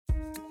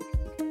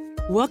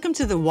Welcome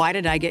to the Why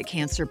Did I Get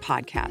Cancer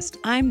podcast.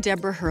 I'm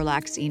Deborah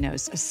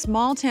Herlax-Enos, a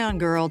small-town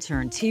girl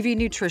turned TV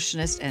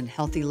nutritionist and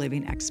healthy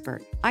living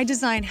expert. I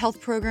design health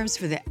programs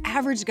for the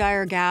average guy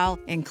or gal,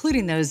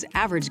 including those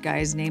average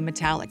guys named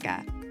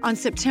Metallica. On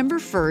September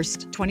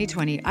 1st,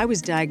 2020, I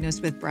was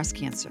diagnosed with breast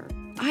cancer.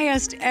 I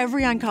asked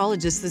every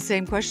oncologist the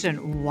same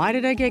question, why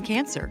did I get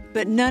cancer?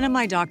 But none of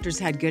my doctors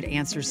had good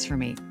answers for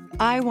me.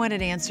 I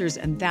wanted answers,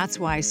 and that's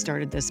why I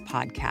started this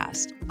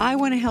podcast. I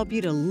want to help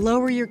you to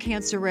lower your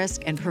cancer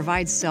risk and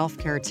provide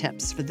self-care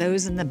tips for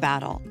those in the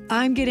battle.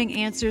 I'm getting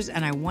answers,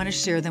 and I want to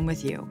share them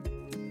with you.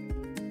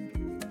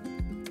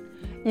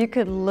 You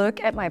could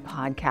look at my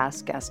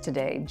podcast guest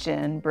today,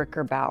 Jen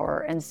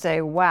Bricker-Bauer, and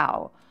say,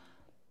 wow,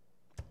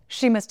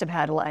 she must have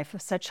had a life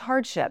of such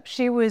hardship.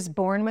 She was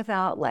born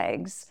without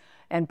legs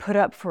and put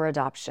up for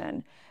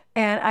adoption.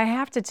 And I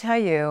have to tell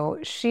you,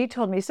 she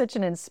told me such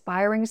an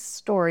inspiring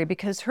story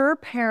because her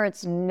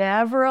parents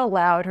never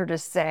allowed her to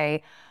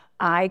say,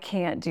 I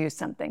can't do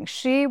something.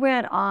 She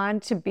went on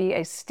to be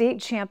a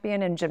state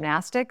champion in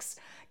gymnastics,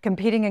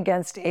 competing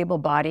against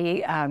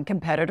able-bodied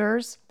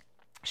competitors.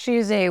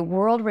 She's a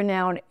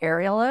world-renowned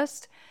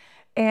aerialist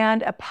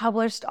and a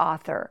published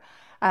author.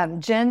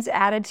 Jen's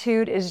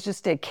attitude is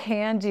just a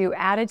can-do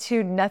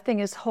attitude.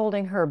 Nothing is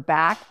holding her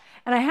back.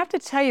 And I have to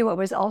tell you what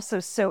was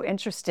also so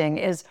interesting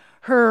is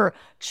her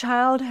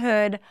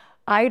childhood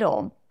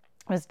idol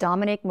was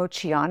Dominique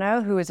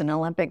Moceanu, who is an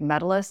Olympic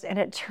medalist, and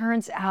it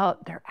turns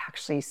out they're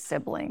actually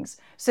siblings.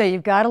 So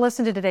you've got to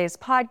listen to today's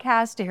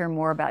podcast to hear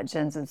more about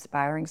Jen's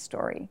inspiring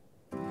story.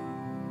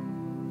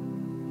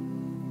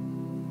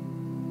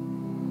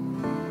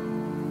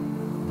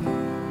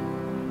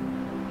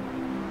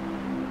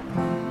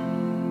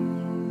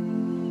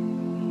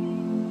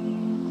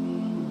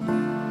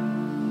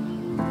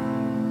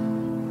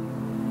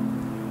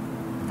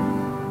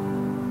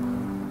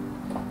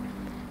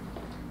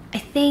 I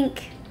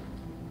think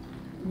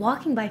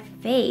walking by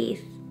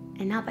faith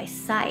and not by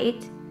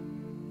sight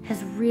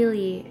has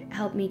really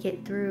helped me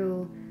get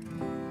through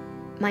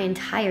my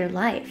entire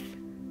life.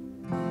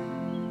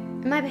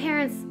 And my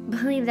parents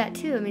believe that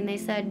too. I mean, they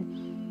said,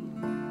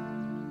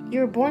 you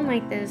were born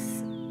like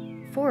this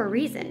for a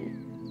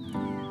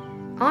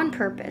reason, on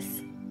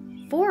purpose,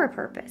 for a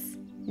purpose,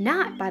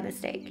 not by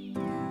mistake.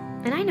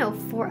 And I know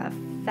for a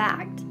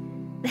fact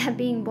that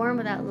being born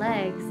without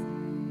legs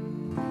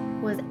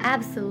was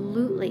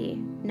absolutely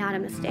not a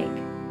mistake.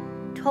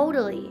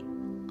 Totally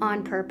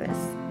on purpose.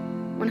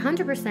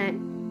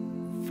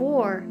 100%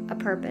 for a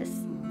purpose.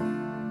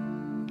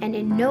 And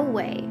in no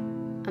way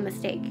a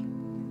mistake.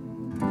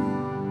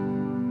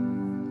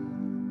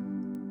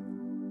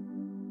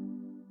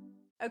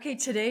 Okay,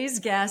 today's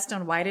guest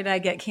on Why Did I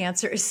Get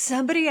Cancer is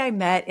somebody I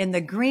met in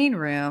the green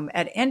room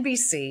at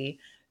NBC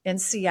in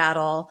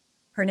Seattle.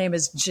 Her name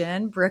is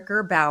Jen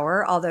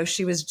Bricker-Bauer, although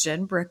she was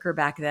Jen Bricker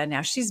back then.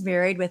 Now she's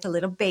married with a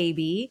little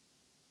baby.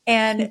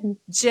 And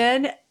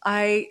Jen,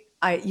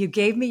 you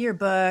gave me your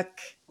book,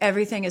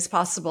 Everything is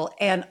Possible.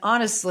 And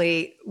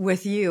honestly,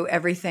 with you,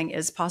 everything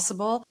is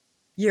possible.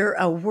 You're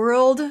a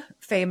world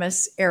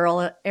famous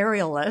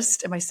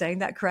aerialist. Am I saying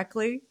that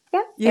correctly?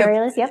 Yep,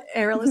 aerialist, yep.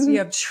 Aerialist. You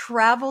have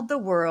traveled the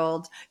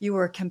world. You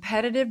were a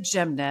competitive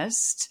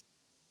gymnast.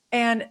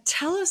 And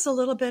tell us a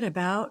little bit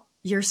about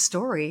your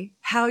story,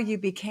 how you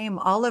became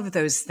all of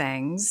those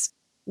things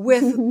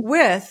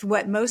with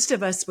what most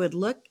of us would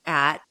look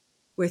at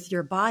with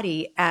your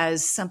body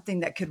as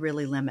something that could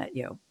really limit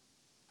you.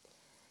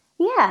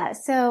 Yeah.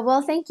 So,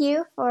 well, thank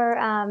you for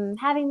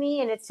having me.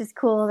 And it's just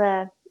cool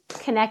to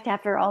connect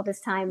after all this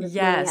time of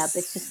meeting up.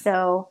 It's just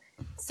so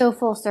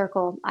full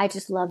circle. I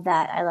just love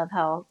that. I love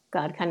how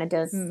God kind of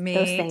does those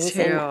things.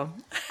 Me too. And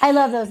I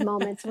love those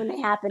moments when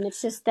they happen.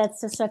 It's just,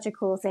 that's just such a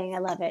cool thing. I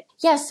love it.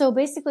 Yeah. So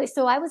basically,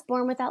 I was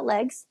born without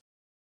legs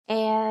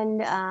and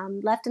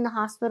left in the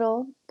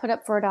hospital, put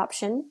up for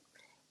adoption,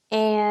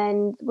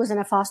 and was in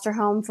a foster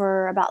home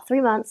for about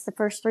 3 months, the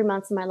first 3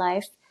 months of my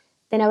life.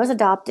 Then I was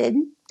adopted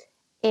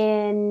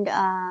and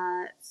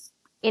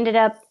ended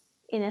up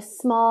in a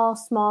small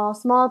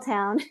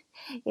town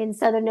in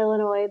southern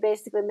Illinois,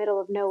 basically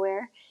middle of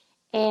nowhere.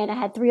 And I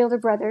had 3 older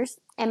brothers.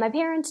 And my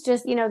parents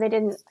just,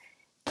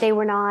 they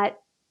were not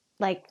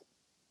like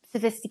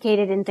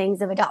sophisticated in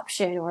things of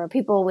adoption or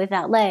people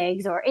without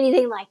legs or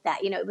anything like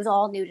that. It was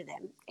all new to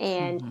them.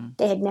 And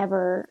they had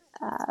never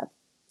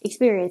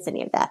experienced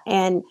any of that.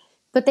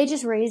 But they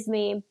just raised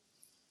me,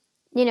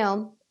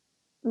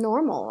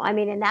 normal. I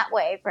mean, in that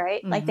way,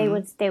 right? Like they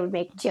would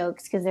make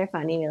jokes because they're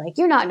funny. You're like,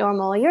 you're not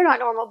normal.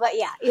 But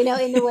yeah,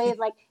 in the way of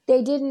like,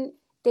 they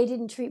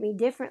didn't treat me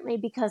differently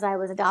because I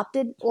was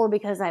adopted or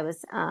because I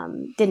was,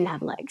 didn't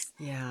have legs.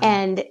 Yeah.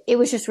 And it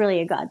was just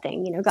really a God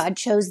thing. God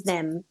chose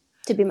them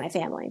to be my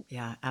family.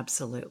 Yeah,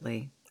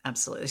 absolutely.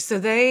 Absolutely. So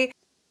they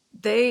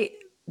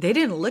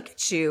didn't look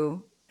at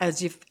you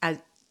as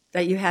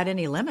that you had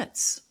any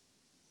limits.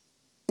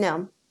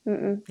 No.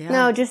 Yeah.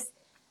 No, just,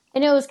 I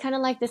know it was kind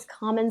of like this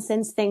common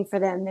sense thing for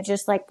them. They're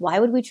just like, why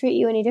would we treat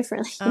you any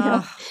differently?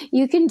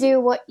 You can do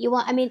what you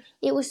want. I mean,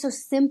 it was so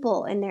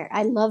simple in there.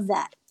 I love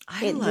that.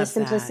 I The love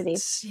simplicity.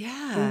 that.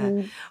 Yeah.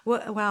 Hmm.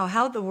 Well, wow,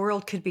 how the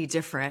world could be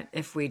different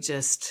if we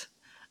just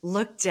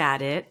looked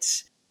at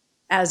it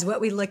as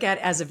what we look at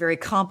as a very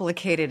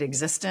complicated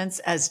existence,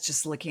 as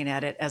just looking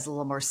at it as a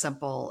little more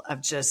simple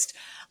of just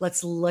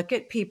let's look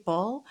at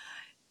people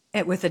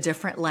with a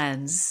different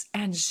lens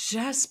and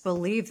just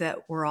believe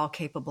that we're all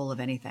capable of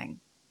anything.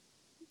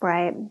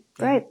 Right.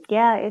 Yeah. Right.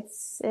 Yeah.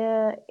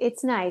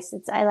 It's nice.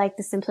 I like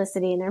the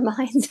simplicity in their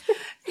minds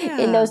in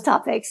Yeah. those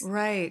topics.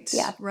 Right.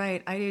 Yeah.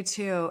 Right. I do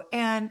too.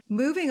 And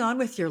moving on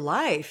with your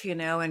life,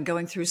 and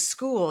going through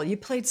school, you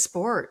played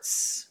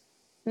sports.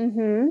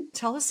 Hmm.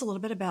 Tell us a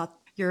little bit about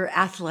your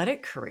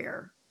athletic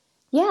career.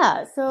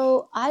 Yeah.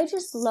 So I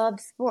just loved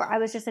sport. I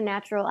was just a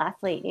natural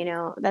athlete.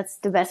 That's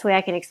the best way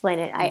I can explain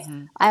it.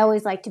 Hmm. I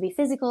always liked to be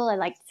physical. I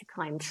liked to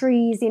climb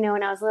trees. When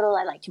I was little,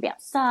 I liked to be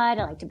outside.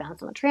 I liked to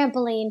bounce on the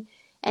trampoline.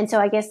 And so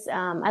I guess,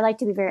 I like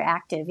to be very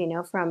active,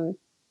 from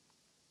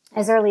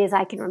as early as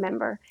I can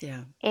remember.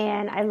 Yeah.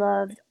 And I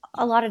loved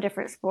a lot of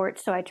different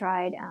sports. So I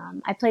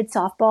played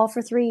softball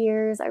for 3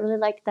 years. I really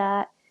liked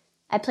that.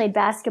 I played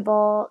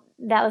basketball.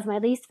 That was my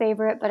least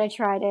favorite, but I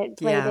tried it,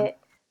 played Yeah. it.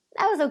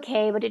 That was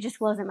okay, but it just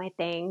wasn't my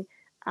thing.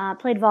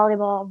 Played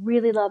volleyball.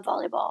 Really loved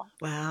volleyball.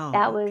 Wow.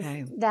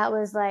 Okay. That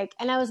was like,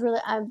 and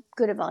I'm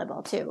good at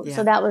volleyball too.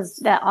 So Yeah.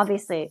 that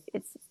obviously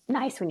it's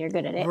nice when you're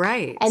good at it.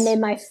 Right. And then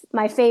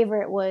my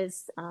favorite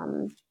was,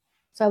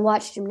 so I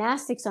watched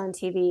gymnastics on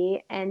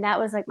TV, and that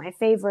was like my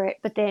favorite.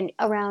 But then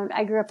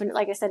I grew up in,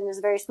 like I said, in this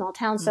very small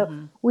town. So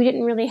Hmm. we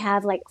didn't really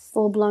have like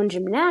full blown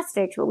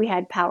gymnastics, but we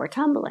had power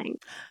tumbling.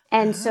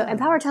 And Oh.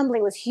 power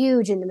tumbling was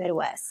huge in the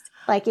Midwest.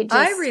 Like it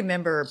I just,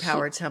 remember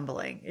power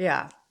tumbling.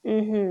 Yeah.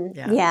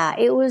 Yeah. yeah,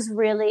 it was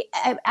really,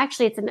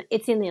 actually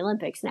it's in the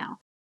Olympics now.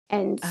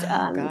 And, Oh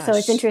so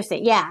it's gosh.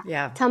 interesting. Yeah.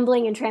 Yeah.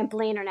 Tumbling and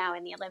trampoline are now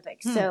in the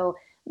Olympics. Hmm. So,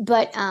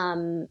 but,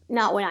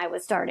 not when I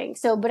was starting.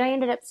 So, but I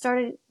ended up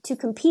started to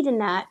compete in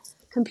that,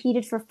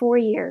 competed for 4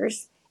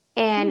 years.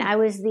 And Hmm. I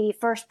was the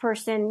first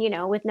person,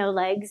 with no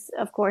legs,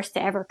 of course,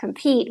 to ever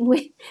compete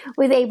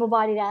with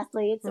able-bodied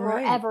athletes or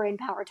Right. ever in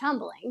power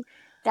tumbling.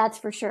 That's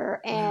for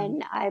sure. Wow.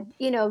 And I,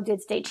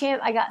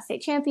 I got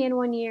state champion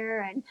one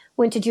year and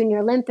went to Junior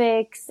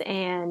Olympics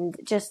and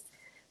just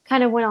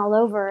kind of went all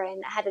over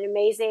and had an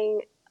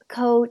amazing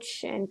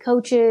coach and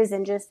coaches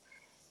and just,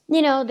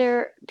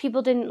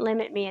 people didn't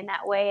limit me in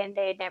that way and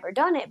they had never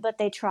done it, but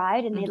they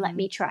tried and they let Hmm.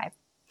 me try.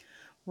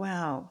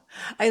 Wow.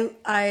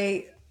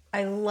 I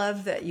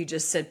love that you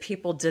just said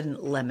people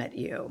didn't limit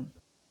you,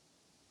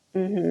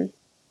 Hmm.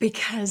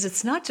 because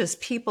it's not just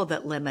people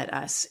that limit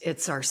us,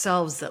 it's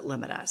ourselves that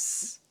limit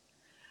us. Oh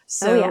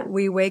So yeah.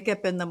 we wake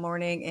up in the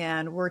morning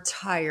and we're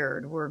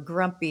tired, we're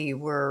grumpy,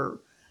 we're,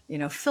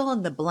 fill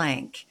in the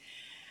blank.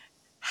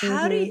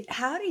 How do Hmm. you,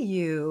 how do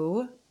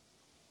you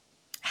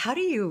how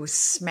do you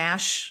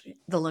smash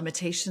the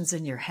limitations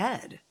in your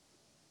head?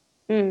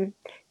 Mm.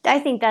 I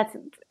think that's,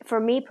 for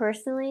me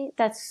personally,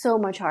 that's so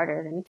much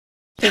harder than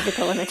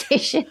physical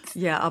limitations.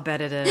 Yeah, I'll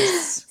bet it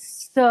is.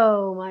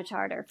 So much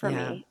harder for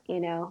Yeah.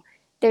 me.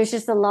 There's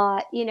just a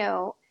lot,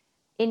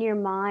 in your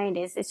mind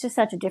it's just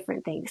such a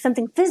different thing.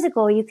 Something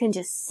physical, you can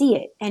just see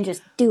it and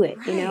just do it.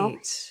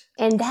 Right.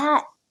 And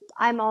that,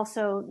 I'm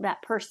also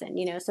that person.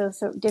 So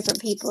different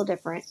people,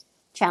 different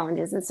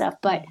challenges and stuff.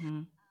 But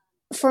Hmm.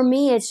 for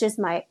me, it's just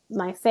my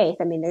faith.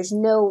 I mean, there's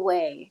no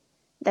way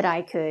that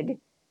I could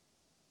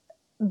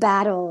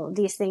battle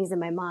these things in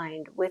my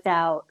mind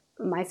without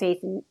my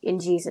faith in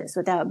Jesus,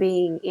 without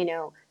being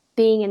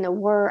in the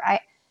Word.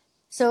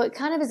 So it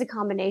kind of is a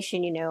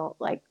combination,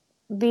 like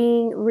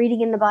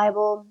reading in the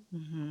Bible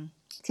Hmm.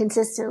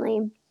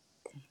 consistently,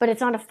 but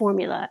it's not a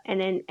formula,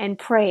 and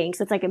praying.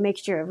 So it's like a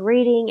mixture of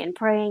reading and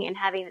praying and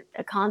having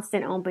a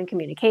constant open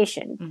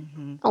communication,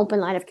 Hmm. open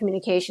line of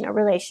communication, a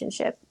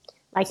relationship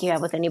like you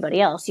have with anybody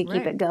else. You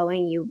keep Right. it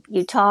going,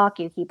 you talk,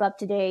 you keep up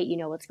to date, you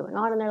know what's going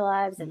on in their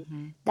lives and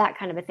Hmm. that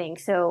kind of a thing.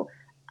 So,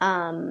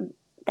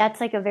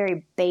 that's like a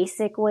very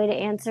basic way to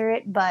answer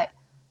it, but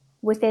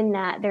within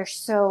that there's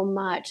so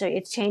much, like,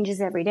 it changes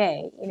every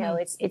day. Hmm.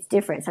 It's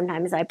different.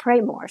 Sometimes I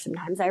pray more,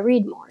 sometimes I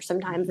read more,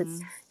 sometimes it's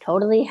Hmm.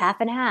 totally half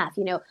and half.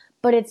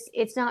 But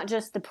it's not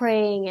just the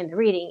praying and the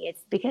reading.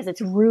 It's because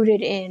it's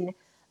rooted in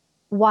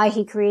why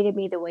he created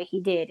me the way he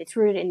did. It's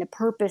rooted in the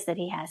purpose that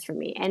he has for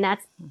me, and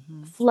that's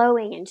Hmm.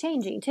 flowing and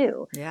changing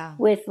too, Yeah.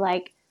 with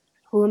like,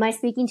 who am I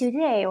speaking to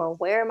today, or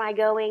where am I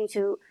going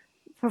to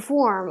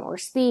perform or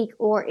speak,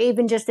 or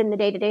even just in the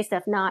day-to-day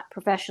stuff, not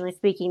professionally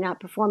speaking, not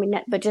performing,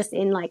 but just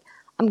in like,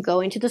 I'm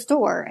going to the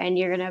store and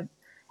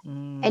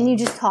and you Mm.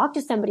 just talk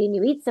to somebody and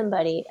you meet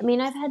somebody. I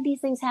mean, I've had these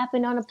things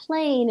happen on a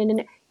plane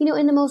and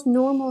in the most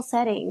normal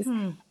settings.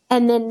 Hmm.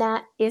 And then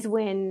that is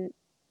when,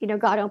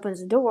 God opens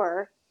the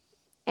door,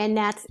 and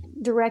that's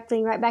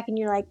directly right back. And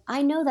you're like,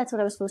 I know that's what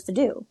I was supposed to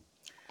do.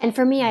 And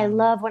for me, I Wow.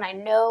 love when I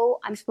know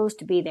I'm supposed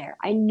to be there.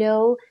 I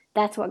know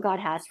that's what God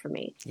has for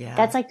me. Yeah.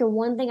 That's like the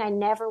one thing I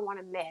never want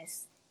to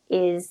miss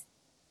is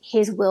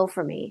his will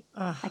for me.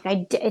 Ugh.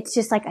 Like it's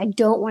just like, I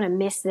don't want to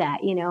miss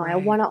that. I Right.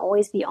 want to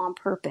always be on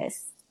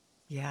purpose.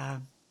 Yeah.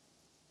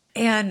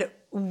 And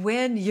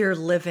when you're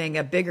living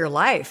a bigger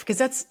life, because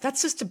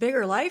that's just a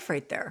bigger life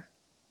right there.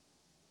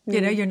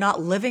 You're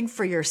not living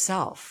for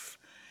yourself.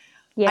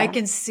 I Yeah.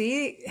 can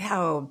see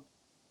how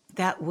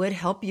that would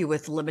help you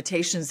with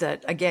limitations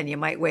that, again, you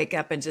might wake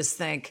up and just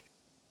think,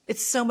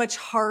 it's so much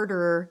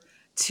harder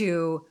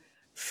to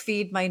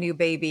feed my new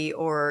baby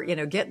or,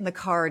 get in the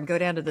car and go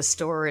down to the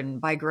store and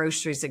buy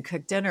groceries and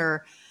cook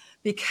dinner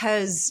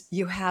because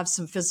you have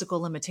some physical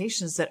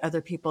limitations that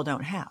other people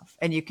don't have.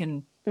 And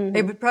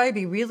it would probably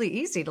be really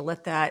easy to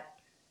let that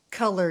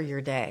color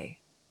your day.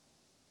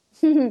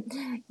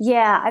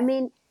 Yeah. I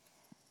mean,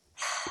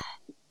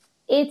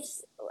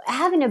 it's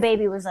having a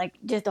baby was like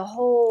just a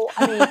whole,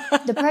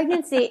 the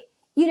pregnancy,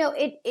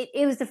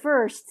 it was the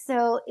first.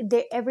 So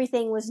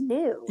everything was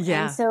new.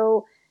 Yeah. And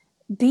so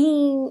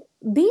being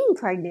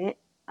pregnant,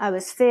 I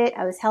was fit,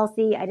 I was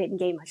healthy, I didn't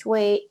gain much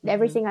weight,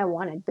 everything I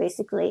wanted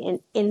basically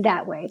in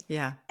that way.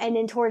 Yeah. And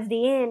then towards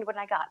the end, when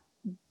I got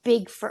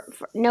big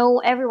no,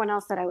 everyone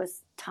else said I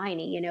was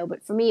tiny,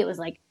 but for me it was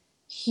like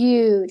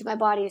huge. My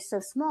body is so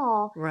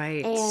small.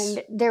 Right.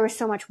 And there was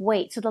so much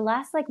weight. So the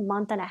last like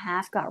month and a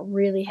half got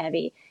really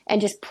heavy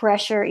and just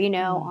pressure,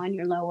 on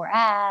your lower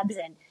abs.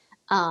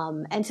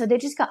 And so they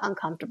just got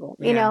uncomfortable,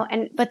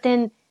 but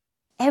then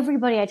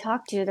everybody I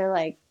talked to, they're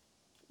like,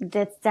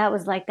 that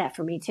was like that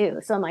for me too.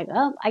 So I'm like,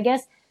 oh, I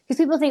guess, because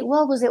people think,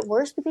 well, was it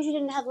worse because you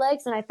didn't have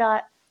legs? And I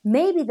thought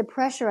maybe the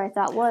pressure I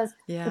thought was,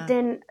 but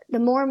then the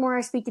more and more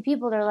I speak to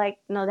people, they're like,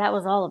 no, that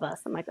was all of us.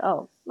 I'm like,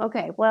 oh,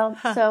 okay. Well,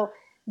 so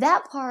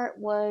that part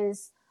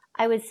was,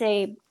 I would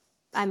say,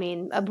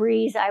 a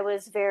breeze. I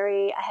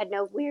had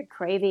no weird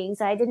cravings.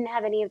 I didn't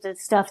have any of the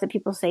stuff that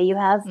people say you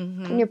have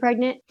when you're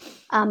pregnant.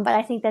 But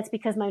I think that's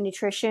because my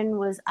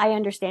nutrition I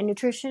understand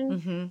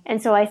nutrition.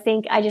 And so I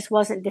think I just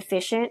wasn't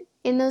deficient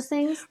in those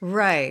things.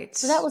 Right.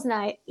 So that was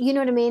nice. You know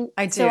what I mean?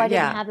 I do. So I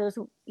didn't have those.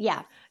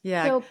 Yeah.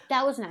 Yeah. So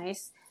that was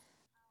nice.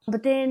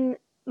 But then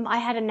I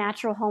had a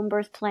natural home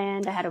birth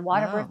planned. I had a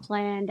water birth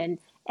planned, and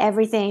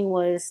everything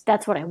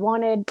that's what I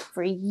wanted.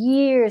 For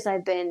years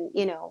I've been,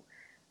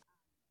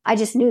 I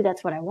just knew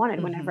that's what I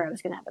wanted whenever I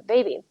was going to have a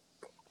baby.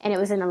 And it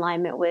was in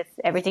alignment with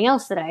everything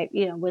else that I,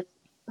 with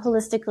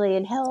holistically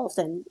and health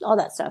and all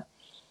that stuff.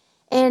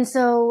 And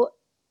so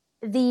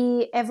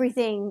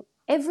everything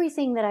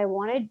that I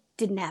wanted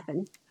didn't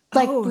happen.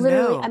 Like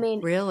literally,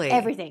 no. Really?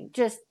 Everything.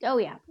 Just,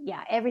 yeah,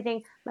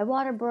 everything. My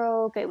water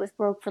broke. It was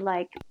broke for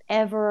like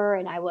ever.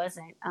 And I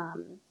wasn't,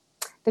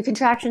 the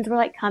contractions were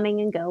like coming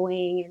and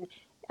going,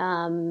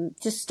 and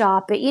just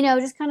stop it,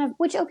 just kind of,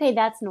 which, okay,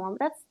 that's normal.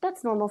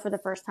 That's normal for the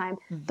first time.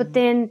 But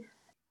then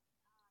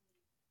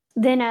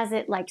as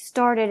it like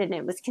started and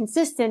it was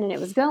consistent and it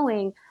was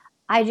going,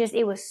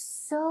 it was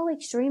so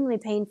extremely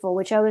painful,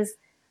 which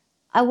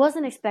I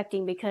wasn't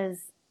expecting, because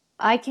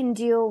I can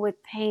deal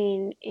with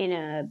pain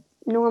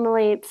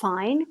normally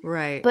fine.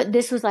 Right. But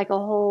this was like a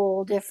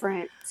whole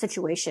different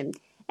situation.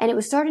 And it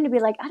was starting to be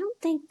like, I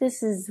don't think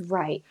this is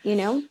right,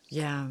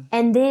 Yeah.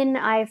 And then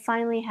I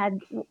finally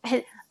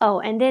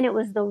and then it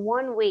was the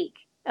 1 week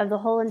of the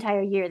whole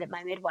entire year that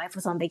my midwife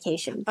was on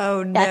vacation.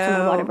 Oh, no. That's when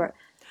my water broke.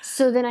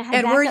 So then I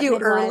had And were you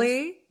midwives.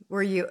 early?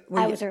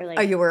 I was early.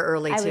 Oh, you were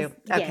early too.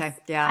 Okay. Yes,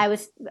 Yeah. I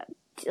was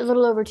a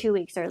little over 2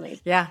 weeks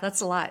early. Yeah, that's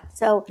a lot.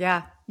 So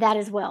yeah, that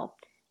as well.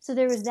 So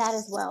there was that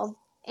as well.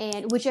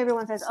 And which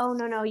everyone says, oh,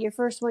 no, your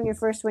first one,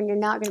 you're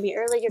not going to be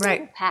early. You're going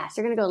to go past.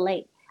 You're going to go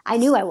late. I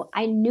knew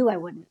I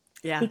wouldn't.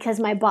 Yeah. Because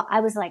I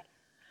was like,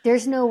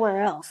 there's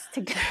nowhere else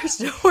to go.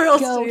 There's nowhere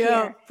else to go.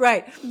 Here.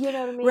 Right. You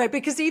know what I mean? Right.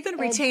 Because even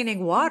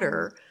retaining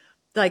water,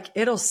 like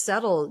it'll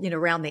settle,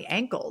 around the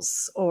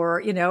ankles or,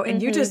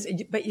 and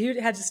but you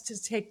had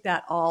to take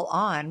that all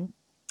on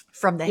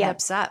from the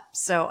hips up.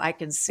 So I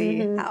can see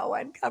how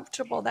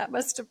uncomfortable that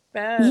must have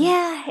been.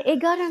 Yeah, it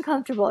got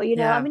uncomfortable.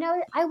 Yeah.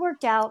 I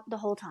worked out the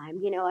whole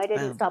time. I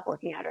didn't stop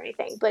working out or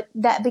anything, but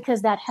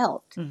because that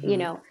helped.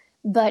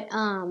 But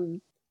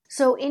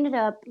so ended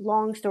up.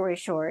 Long story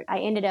short, I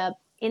ended up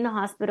in the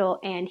hospital,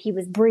 and he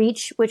was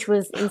breech, which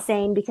was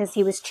insane because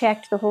he was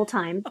checked the whole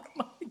time.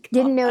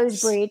 Didn't know it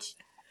was breech.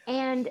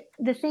 And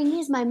the thing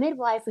is, my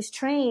midwife was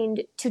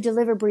trained to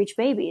deliver breech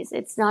babies.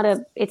 It's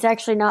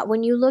actually not,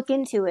 when you look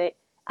into it,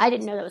 I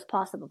didn't know that was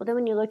possible. But then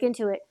when you look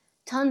into it,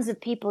 tons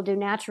of people do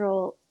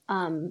natural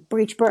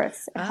breech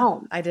births at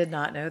home. I did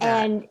not know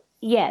that. And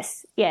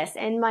yes.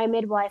 And my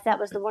midwife, that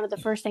was one of the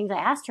first things I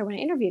asked her when I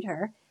interviewed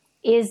her,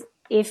 is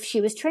if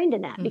she was trained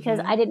in that, because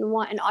I didn't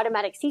want an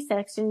automatic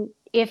C-section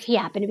if he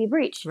happened to be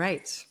breech.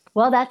 Right.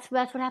 Well, that's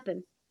what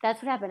happened.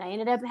 That's what happened. I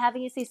ended up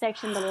having a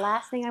C-section, the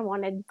last thing I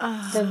wanted,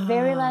 the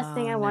very last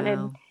thing I wanted.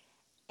 No.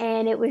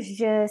 And it was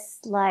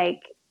just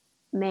like,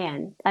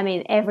 man,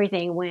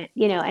 everything went,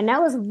 and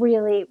that was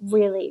really,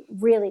 really,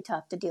 really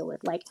tough to deal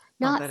with. Like,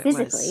 not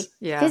physically.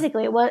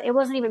 Physically, it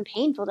wasn't even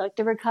painful. Like,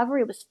 the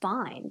recovery was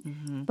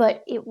fine.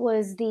 But it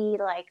was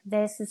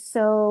this is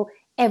so,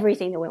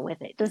 everything that went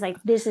with it. It was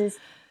like, this is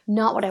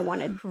not what I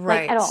wanted.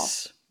 Right. Like, at all.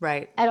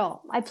 Right. At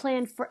all. I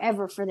planned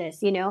forever for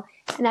this,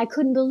 and I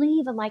couldn't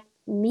believe, I'm like,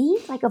 me?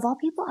 Like, of all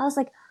people? I was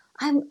like,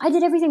 I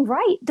did everything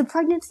right. The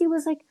pregnancy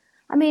was like,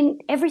 I mean,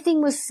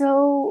 everything was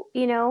so,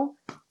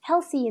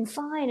 healthy and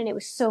fine. And it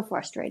was so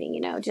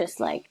frustrating, just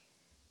like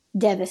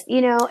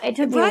devastating. It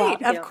took me a while Right,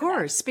 to get of over that.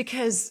 course,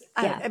 because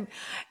Yeah.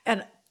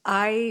 and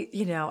I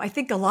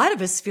think a lot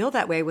of us feel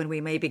that way when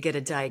we maybe get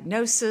a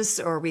diagnosis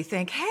or we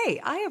think, "Hey,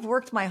 I have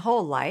worked my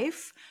whole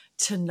life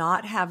to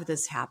not have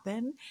this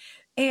happen."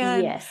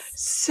 And Yes.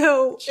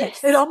 so it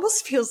Yes.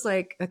 almost feels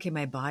like, okay,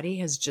 my body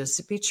has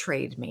just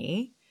betrayed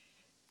me.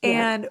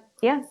 Yeah. And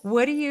Yeah.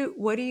 what do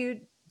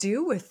you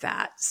do with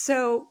that?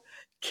 So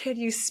can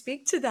you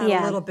speak to that a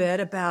Yeah. little bit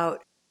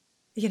about,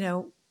 you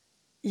know,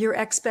 your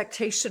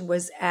expectation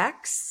was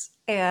X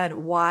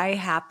and Y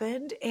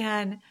happened,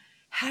 and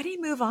how do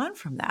you move on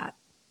from that?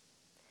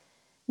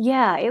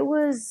 Yeah. It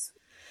was,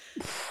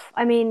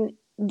 I mean,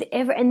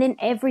 and then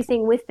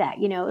everything with that,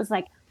 it was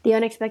like the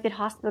unexpected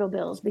hospital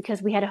bills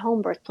because we had a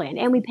home birth plan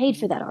and we paid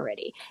for Mhm. that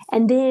already.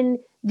 And then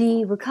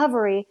the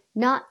recovery,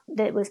 not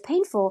that it was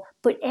painful,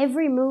 but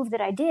every move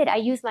that I did, I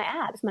used my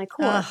abs, my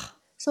core. Ugh,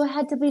 So I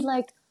had to be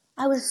like,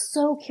 I was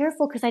so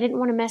careful because I didn't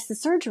want to mess the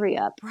surgery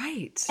up.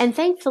 right. And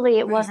thankfully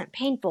it Right. wasn't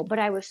painful, but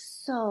I was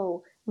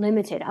so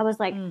limited. I was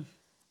like, Mm,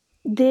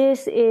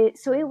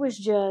 so it was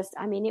just,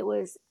 I mean, it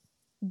was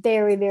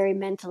very, very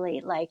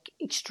mentally, like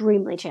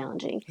extremely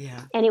challenging.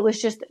 yeah. And it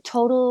was just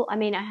total, I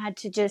mean, I had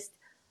to just,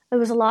 it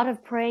was a lot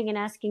of praying and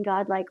asking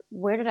God, like,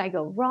 where did I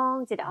go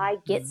wrong? Did I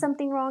get Mhm.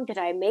 something wrong? Did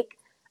I make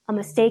a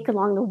mistake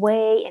along the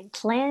way in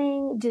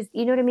planning? Just,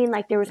 you know what I mean?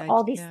 Like there was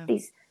all Yeah.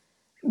 these,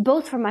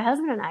 both from my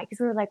husband and I, because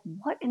we were like,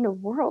 what in the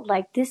world?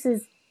 Like this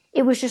is,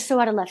 it was just so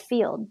out of left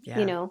field,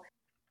 Yeah.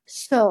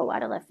 so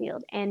out of left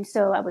field. And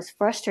so I was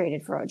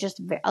frustrated for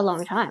just a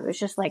long time. It was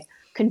just like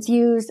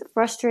confused,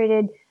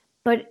 frustrated.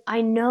 But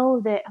I know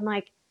that I'm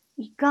like,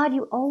 God,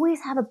 you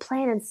always have a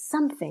plan in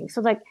something.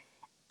 So like,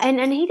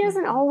 and he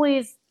doesn't Mhm.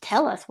 always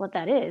tell us what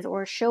that is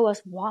or show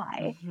us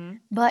why. Mhm.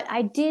 But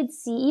I did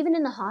see, even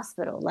in the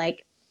hospital,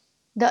 like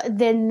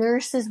the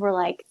nurses were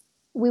like,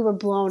 we were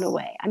blown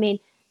away. I mean,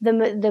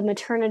 the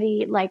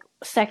maternity like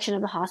section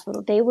of the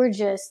hospital, they were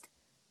just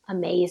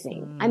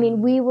amazing. I mean,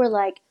 Mm. we were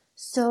like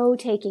so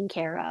taken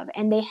care of,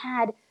 and they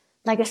had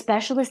like a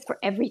specialist for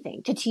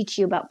everything to teach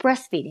you about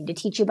breastfeeding, to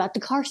teach you about the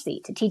car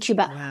seat, to teach you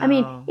about. I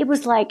mean, Wow. it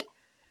was like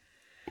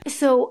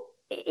so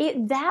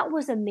that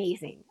was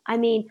amazing. I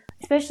mean,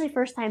 especially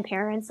first time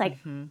parents, like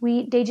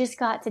Mhm. they just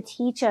got to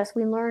teach us.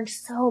 We learned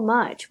so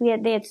much.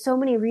 They had so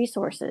many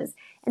resources,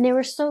 and they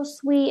were so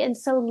sweet and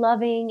so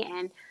loving,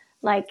 and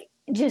like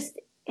just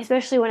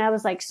especially when I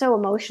was like so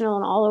emotional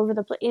and all over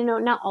the place.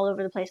 Not all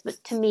over the place,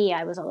 but to me,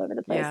 I was all over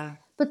the place. Yeah.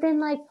 But then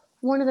like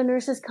one of the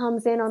nurses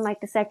comes in on like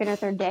the second or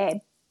third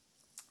day,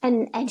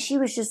 and she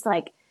was just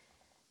like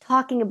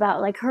talking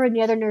about like her and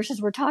the other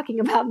nurses were talking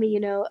about me,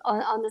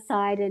 on the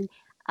side, and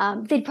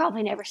they'd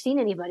probably never seen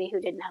anybody who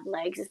didn't have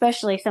legs,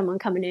 especially someone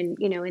coming in,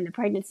 in the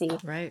pregnancy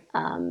Right.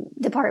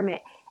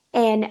 department,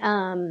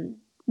 and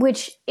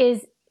which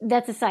is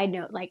that's a side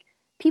note. Like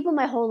people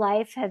my whole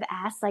life have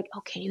asked, like,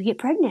 "Oh, can you get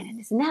pregnant?" and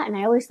this and that, and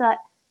I always thought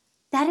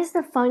that is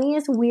the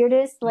funniest,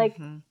 weirdest, like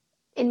Mhm.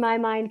 in my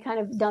mind, kind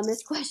of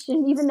dumbest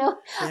question, even though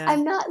Yeah.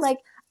 I'm not like,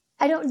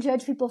 I don't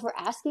judge people for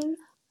asking,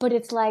 but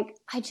it's like,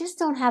 I just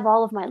don't have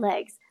all of my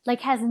legs.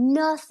 Like, has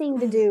nothing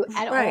to do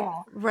at Right.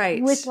 all with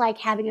Right. like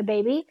having a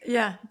baby.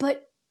 Yeah.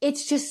 But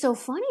it's just so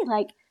funny.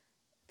 Like,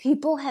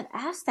 people have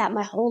asked that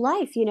my whole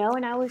life, and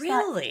I always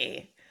thought,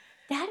 Really?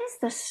 that is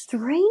the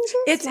strangest,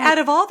 It's out like,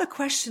 of all the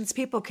questions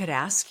people could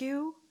ask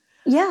you,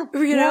 yeah,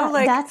 yeah,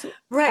 like, I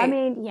right.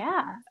 mean,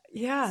 yeah.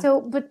 Yeah.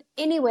 So, but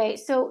anyway,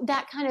 so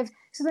that kind of,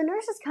 so the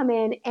nurses come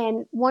in,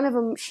 and one of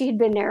them, she had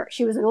been there,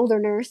 she was an older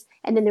nurse,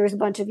 and then there was a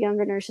bunch of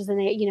younger nurses, and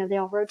they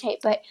all rotate.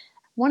 But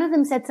one of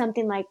them said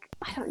something like,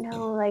 I don't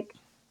know, like,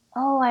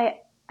 oh,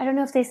 I don't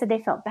know if they said they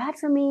felt bad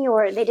for me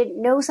or they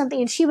didn't know something.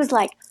 And she was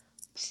like,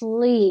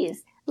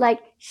 please, like,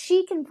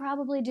 she can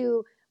probably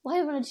do,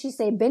 why did she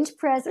say bench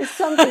press or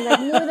something, like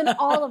more than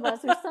all of us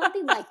or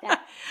something like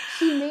that.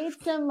 She made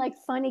some like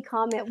funny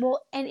comment.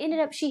 Well, and ended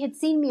up, she had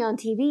seen me on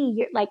TV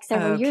like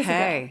several years ago.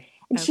 Okay.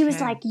 And she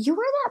was like,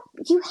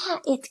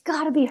 Okay. it's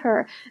gotta be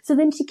her. So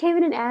then she came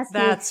in and asked me.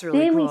 That's really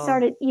Then we cool.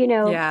 started,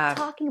 Yeah.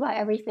 talking about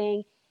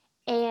everything.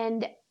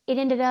 And it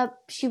ended up,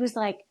 she was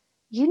like,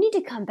 you need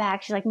to come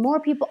back. She's like, more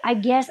people, I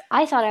guess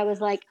I thought I was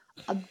like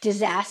a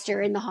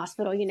disaster in the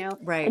hospital,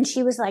 Right. and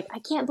she was like, I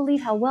can't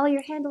believe how well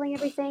you're handling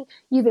everything.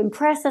 You've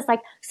impressed us.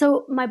 Like,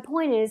 so my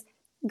point is,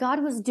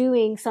 God was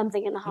doing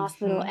something in the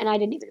hospital Mhm. and I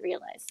didn't even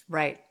realize,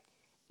 Right.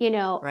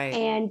 Right.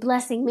 and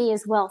blessing me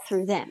as well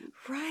through them.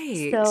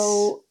 Right.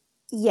 So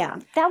yeah,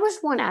 that was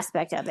one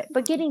aspect of it.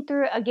 But getting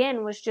through it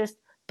again was just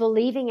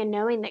believing and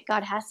knowing that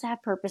God has to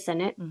have purpose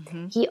in it.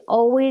 Mhm. He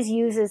always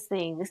uses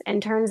things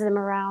and turns them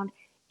around,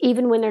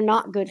 even when they're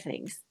not good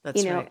things.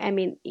 That's right. I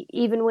mean,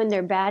 even when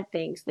they're bad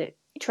things, that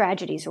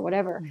tragedies or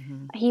whatever,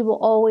 Mhm. He will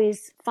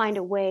always find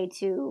a way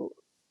to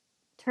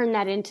turn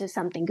that into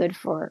something good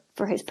for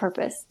His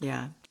purpose.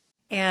 Yeah.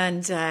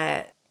 And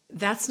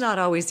that's not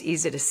always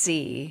easy to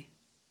see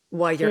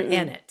while you're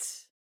in Mm-mm.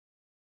 it.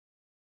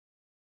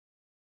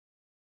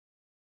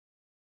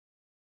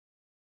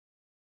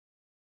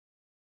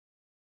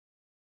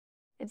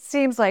 It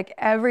seems like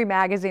every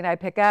magazine I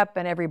pick up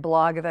and every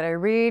blog that I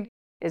read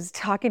is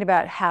talking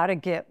about how to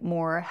get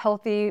more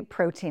healthy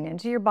protein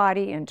into your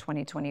body in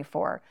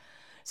 2024.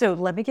 So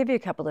let me give you a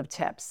couple of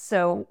tips.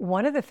 So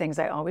one of the things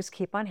I always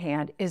keep on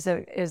hand is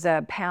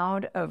a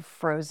pound of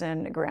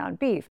frozen ground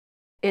beef.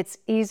 It's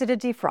easy to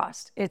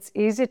defrost. It's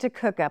easy to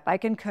cook up. I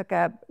can cook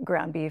up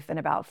ground beef in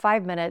about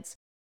 5 minutes.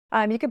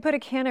 You can put a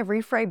can of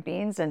refried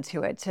beans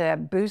into it to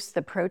boost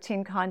the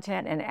protein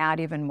content and add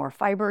even more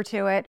fiber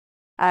to it.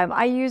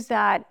 I use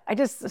that.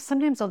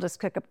 Sometimes I'll just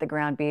cook up the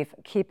ground beef,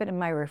 keep it in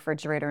my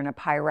refrigerator in a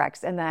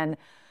Pyrex, and then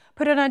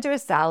put it onto a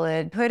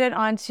salad, put it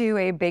onto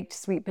a baked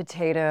sweet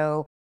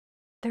potato.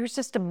 There's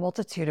just a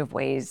multitude of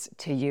ways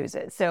to use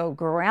it. So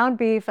ground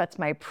beef, that's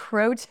my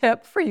pro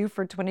tip for you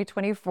for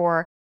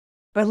 2024.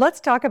 But let's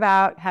talk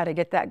about how to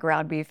get that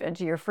ground beef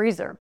into your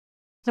freezer.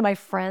 So my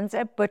friends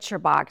at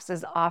ButcherBox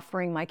is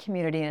offering my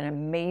community an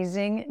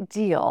amazing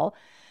deal.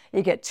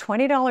 You get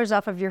 $20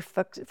 off of your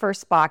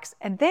first box,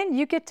 and then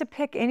you get to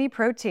pick any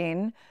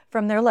protein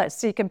from their list.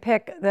 So you can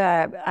pick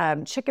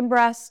the chicken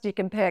breast, you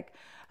can pick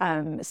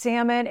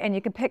salmon, and you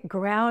can pick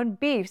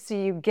ground beef. So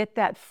you get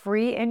that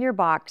free in your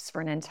box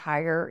for an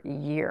entire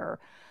year.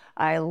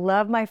 I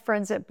love my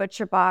friends at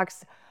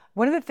ButcherBox.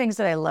 One of the things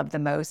that I love the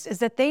most is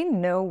that they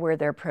know where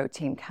their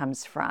protein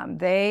comes from.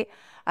 They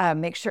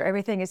make sure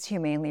everything is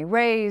humanely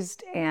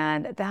raised,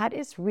 and that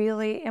is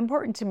really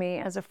important to me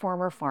as a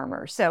former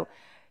farmer. So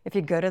if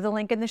you go to the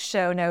link in the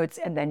show notes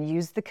and then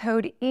use the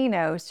code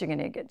ENOS, you're going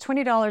to get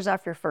 $20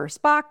 off your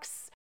first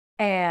box,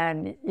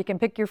 and you can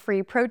pick your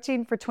free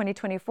protein for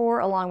 2024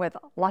 along with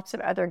lots of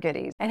other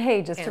goodies. And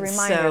hey, just a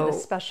reminder, the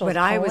special when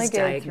I was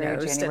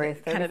diagnosed, January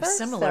 31st, kind of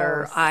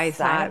similar, so I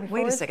thought,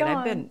 wait a second, gone.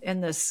 I've been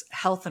in this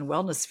health and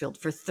wellness field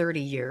for 30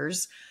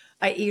 years.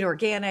 I eat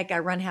organic, I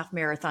run half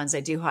marathons,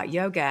 I do hot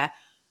yoga.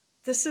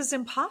 This is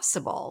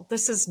impossible.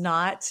 This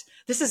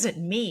isn't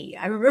me.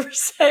 I remember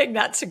saying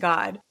that to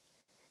God.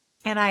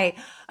 And I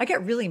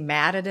get really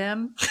mad at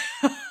him.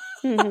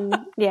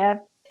 Mm-hmm. Yeah.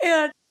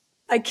 And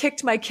I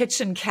kicked my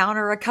kitchen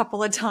counter a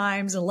couple of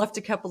times and left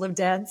a couple of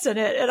dents in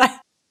it.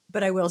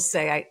 But I will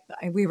say,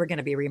 we were going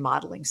to be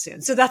remodeling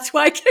soon. So that's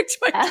why I kicked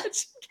my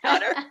kitchen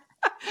counter.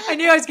 I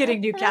knew I was getting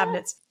new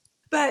cabinets,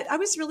 but I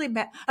was really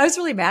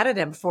mad at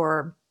him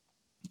for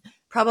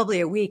probably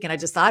a week. And I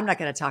just thought, I'm not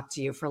going to talk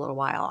to you for a little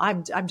while.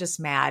 I'm just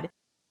mad.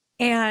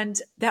 And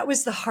that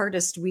was the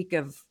hardest week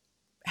of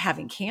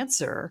having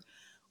cancer,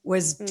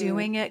 was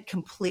doing it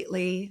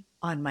completely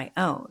on my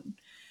own.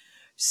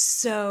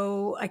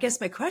 So I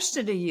guess my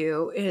question to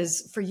you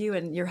is, for you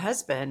and your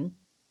husband,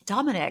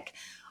 Dominic,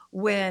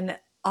 when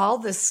all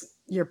this,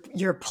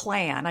 your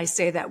plan, I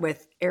say that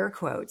with air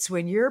quotes,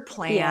 when your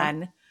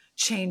plan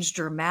changed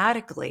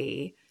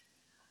dramatically,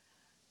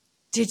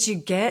 did you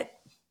get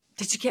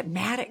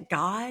mad at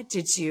God?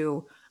 Did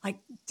you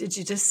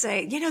just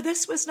say,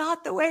 this was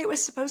not the way it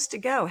was supposed to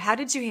go? How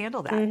did you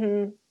handle that?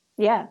 Mm-hmm.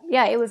 Yeah.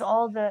 Yeah.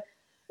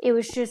 It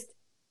was just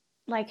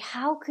like,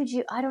 how could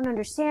you, I don't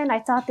understand. I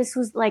thought this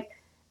was like,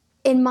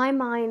 in my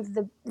mind,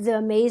 the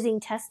amazing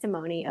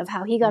testimony of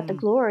how he got the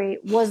glory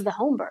was the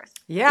home birth.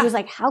 Yeah. It was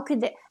like, how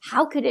could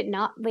it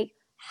not, like,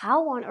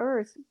 how on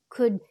earth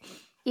could,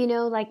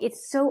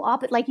 it's so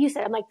opposite. Like you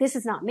said, I'm like, this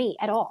is not me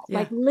at all. Yeah.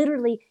 Like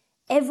literally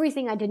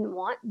everything I didn't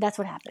want, that's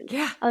what happened.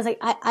 Yeah. I was like,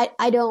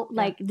 I don't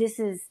like, this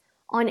is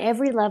on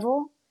every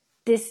level.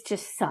 This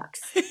just sucks,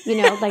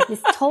 like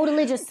this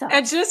totally just sucks.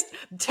 And just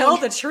tell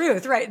the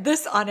truth, right?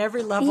 This on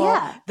every level,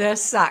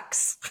 this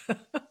sucks.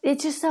 It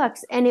just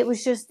sucks. And it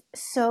was just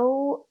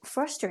so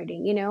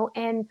frustrating,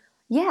 and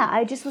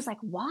I just was like,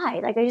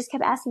 why? Like, I just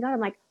kept asking God, I'm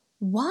like,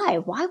 why?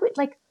 Why would,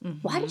 like,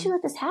 why did you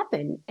let this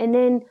happen?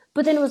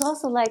 But then it was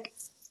also like,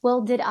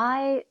 well,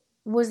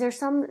 was there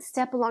some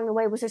step along the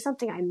way? Was there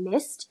something I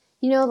missed?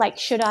 Like,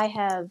 should I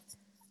have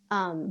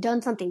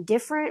done something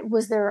different?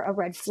 Was there a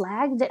red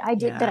flag that I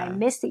did that I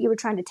missed that you were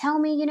trying to tell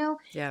me,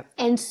 Yeah.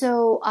 And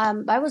so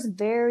I was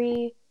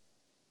very,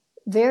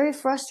 very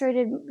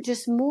frustrated,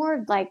 just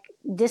more like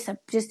just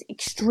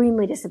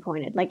extremely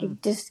disappointed, like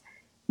just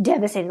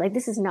devastated. Like,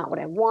 this is not what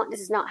I want. This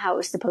is not how it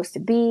was supposed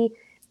to be.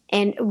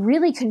 And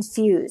really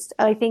confused.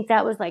 I think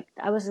that was like,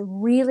 I was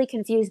really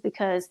confused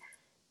because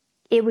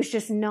it was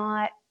just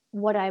not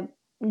what I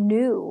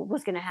knew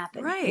was going to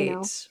happen.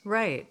 Right.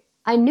 Right.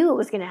 I knew it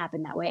was going to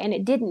happen that way, and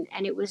it didn't.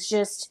 And it was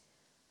just,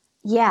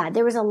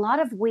 there was a lot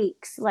of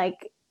weeks.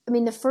 Like, I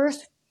mean, the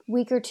first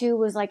week or two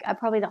was like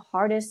probably the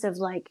hardest of,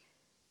 like,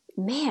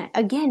 man,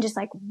 again, just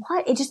like,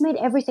 what? It just made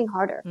everything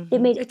harder. Mm-hmm.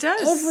 It made It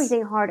does.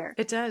 everything harder.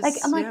 It does. Like,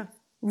 I'm like,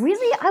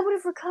 really? I would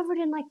have recovered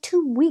in like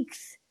 2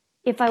 weeks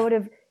if I would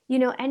have,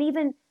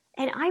 and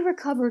I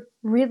recovered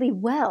really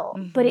well,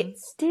 but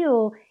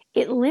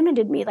it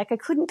limited me. Like, I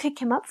couldn't pick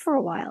him up for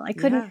a while. I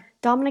couldn't,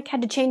 Dominic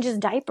had to change his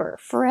diaper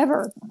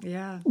forever.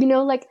 Yeah.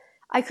 Like,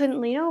 I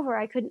couldn't lean over.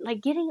 I couldn't,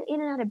 like, getting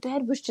in and out of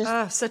bed was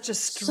just such a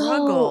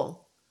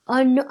struggle.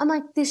 I'm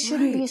like, this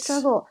shouldn't be a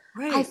struggle.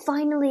 Right. I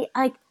finally,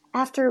 like,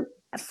 after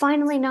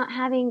finally not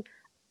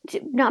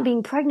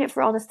being pregnant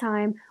for all this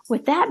time,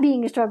 with that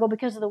being a struggle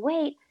because of the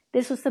weight,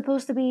 this was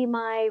supposed to be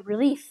my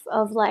relief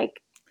of,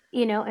 like,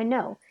 and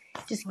no,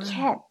 just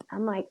kept.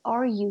 I'm like,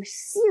 are you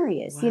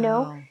serious?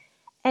 Wow.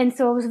 And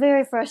so I was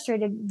very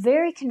frustrated,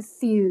 very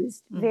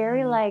confused,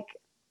 very like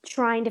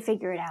trying to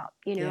figure it out,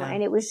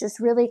 and it was just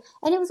really,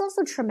 and it was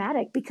also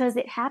traumatic because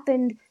it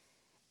happened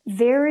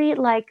very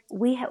like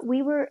we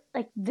were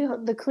like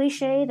the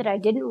cliche that I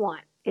didn't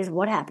want is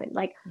what happened.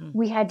 Like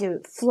we had to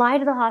fly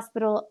to the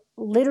hospital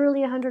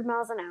literally 100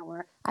 miles an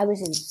hour. I was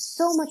in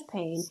so much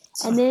pain.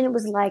 And then it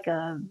was like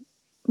a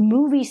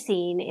movie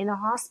scene in a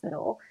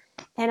hospital.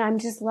 And I'm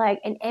just like,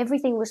 and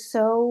everything was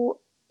so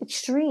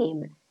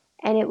extreme.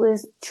 And it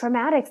was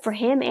traumatic for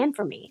him and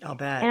for me. I'll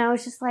bet. And I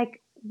was just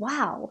like,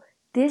 wow,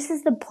 this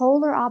is the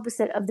polar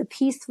opposite of the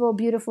peaceful,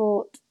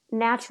 beautiful,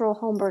 natural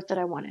home birth that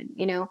I wanted,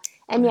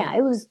 And yeah, I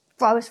was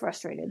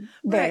frustrated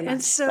very much.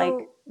 And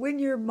so when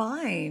your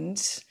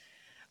mind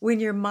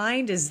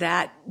is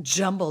that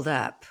jumbled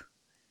up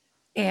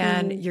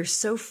and you're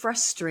so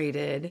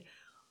frustrated,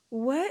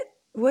 what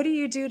do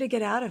you do to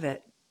get out of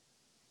it?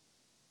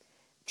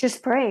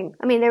 Just praying.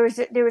 I mean, there was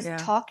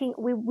talking.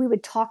 We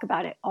would talk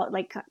about it,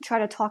 like try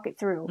to talk it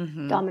through,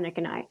 Dominic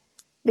and I,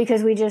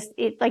 because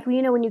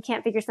when you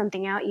can't figure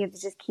something out, you have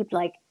to just keep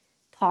like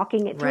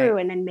talking it through,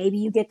 and then maybe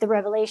you get the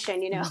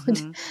revelation,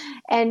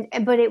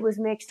 but it was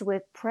mixed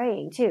with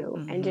praying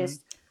too, and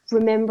just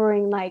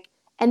remembering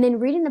and then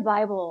reading the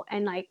Bible,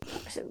 and I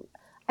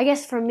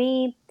guess for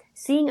me,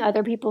 seeing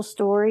other people's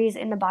stories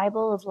in the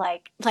Bible of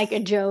like a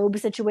Job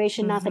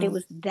situation, not that it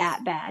was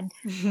that bad,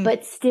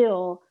 but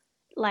still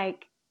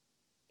like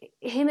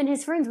him and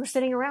his friends were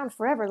sitting around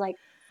forever. Like,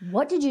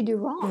 what did you do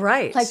wrong?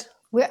 Right. Like,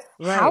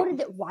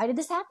 why did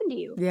this happen to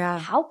you? Yeah.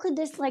 How could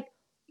this,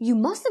 you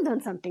must have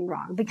done something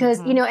wrong because,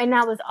 and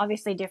that was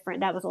obviously different.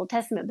 That was Old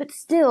Testament, but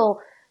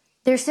still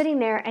they're sitting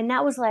there and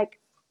that was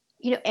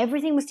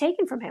everything was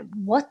taken from him.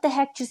 What the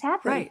heck just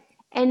happened? Right.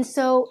 And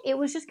so it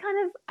was just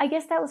kind of, I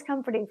guess that was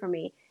comforting for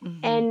me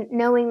and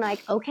knowing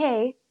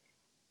okay.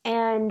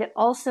 And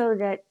also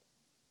that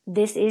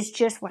this is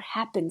just what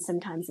happens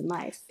sometimes in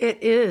life.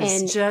 It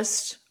is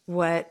just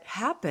what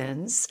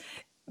happens.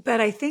 But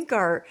I think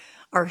our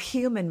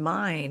human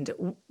mind,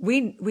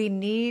 we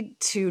need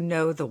to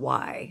know the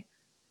why.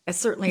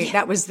 Certainly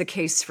that was the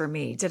case for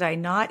me. Did I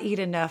not eat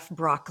enough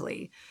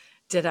broccoli?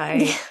 Did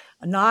I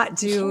not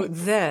do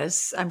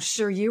this? I'm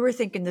sure you were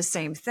thinking the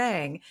same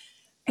thing.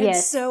 And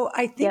so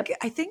I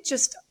think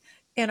just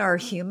in our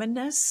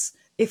humanness,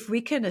 if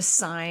we can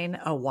assign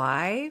a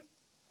why,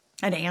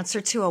 an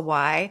answer to a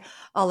why,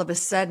 all of a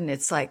sudden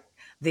it's like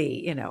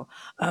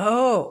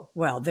oh,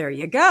 well, there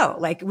you go.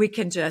 Like we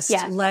can just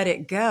let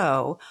it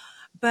go.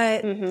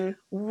 But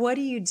what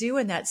do you do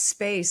in that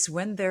space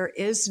when there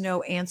is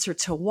no answer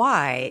to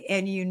why?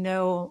 And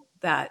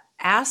that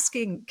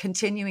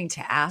continuing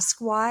to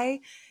ask why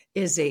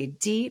is a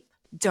deep,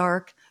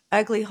 dark,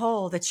 ugly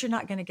hole that you're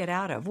not going to get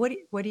out of. What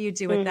do you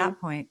do at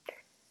that point?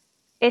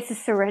 It's a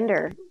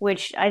surrender,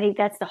 which I think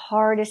that's the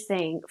hardest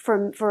thing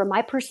for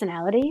my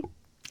personality.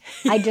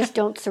 I just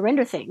don't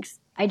surrender things.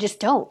 I just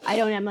don't.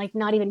 I'm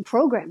not even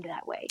programmed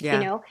that way,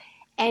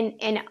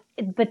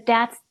 but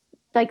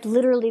that's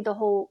literally the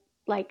whole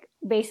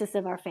basis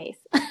of our faith.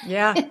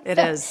 Yeah, it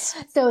is.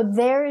 So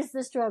there's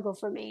the struggle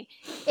for me.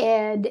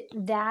 And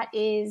that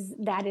is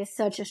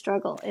such a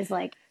struggle is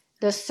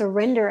the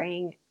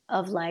surrendering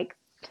of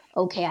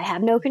okay, I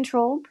have no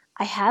control.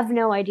 I have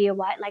no idea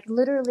why,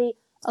 literally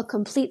a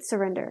complete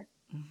surrender.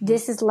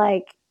 This is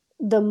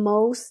the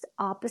most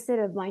opposite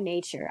of my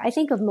nature. I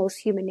think of most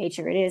human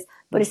nature it is,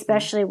 but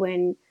especially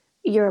when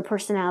you're a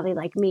personality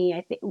like me,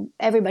 I think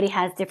everybody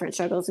has different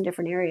struggles in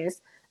different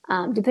areas,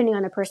 depending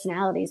on their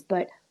personalities.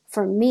 But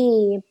for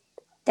me,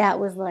 that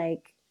was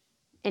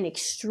an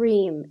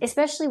extreme,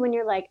 especially when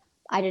you're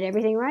I did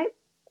everything right.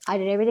 I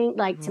did everything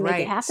to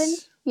make it happen.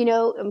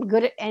 I'm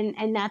good at,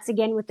 and that's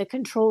again with the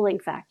controlling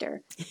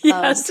factor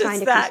of trying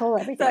to control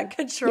everything. That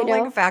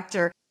controlling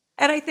factor.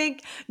 And I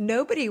think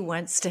nobody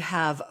wants to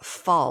have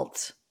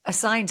fault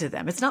assigned to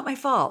them. It's not my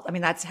fault. I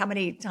mean, that's how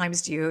many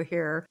times do you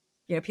hear,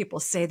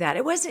 people say that?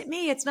 It wasn't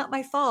me. It's not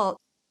my fault.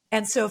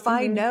 And so if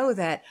I know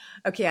that,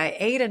 okay, I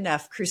ate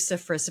enough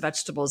cruciferous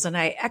vegetables and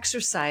I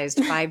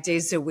exercised 5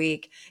 days a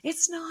week,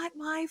 it's not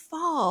my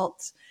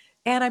fault.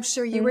 And I'm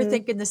sure you were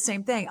thinking the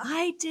same thing.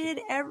 I did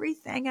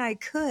everything I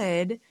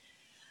could.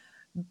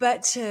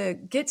 But to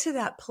get to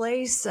that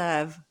place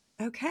of,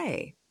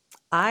 okay,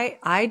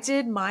 I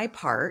did my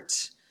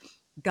part.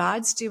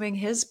 God's doing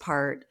his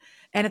part.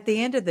 And at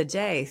the end of the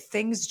day,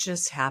 things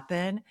just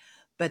happen,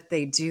 but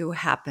they do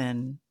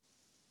happen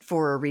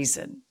for a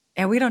reason.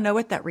 And we don't know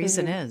what that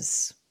reason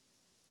is.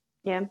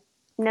 Yeah.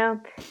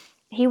 No,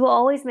 he will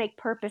always make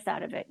purpose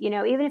out of it.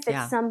 Even if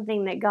it's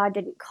something that God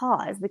didn't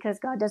cause, because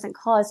God doesn't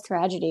cause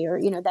tragedy or,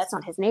 that's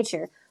not his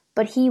nature,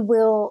 but he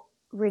will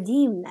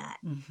redeem that.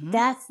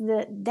 That's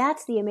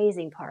the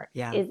amazing part.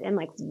 Yeah. And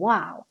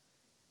wow.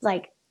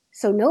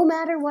 So no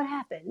matter what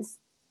happens,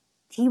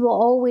 he will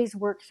always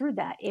work through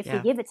that if we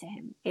give it to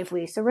him, if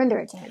we surrender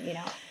it to him,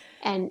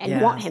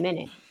 and want him in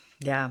it.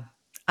 Yeah.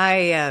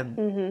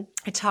 I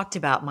talked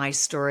about my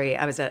story.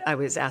 I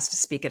was asked to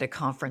speak at a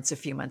conference a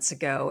few months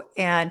ago,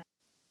 and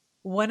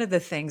one of the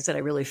things that I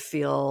really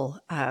feel,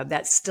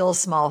 that still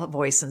small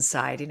voice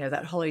inside,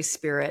 that Holy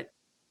Spirit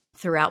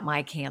throughout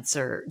my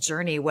cancer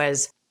journey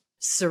was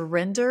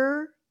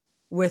surrender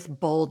with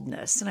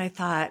boldness. And I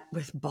thought,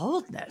 with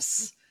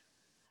boldness.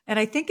 And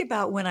I think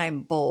about when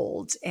I'm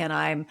bold and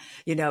I'm,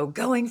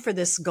 going for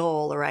this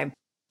goal, or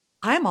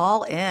I'm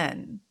all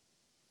in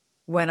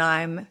when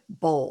I'm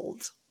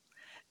bold.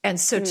 And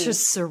so to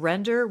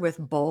surrender with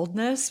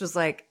boldness was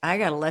like, I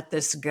got to let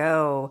this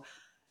go.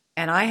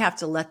 And I have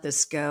to let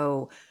this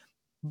go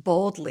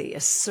boldly,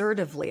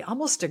 assertively,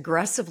 almost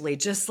aggressively,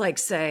 just like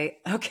say,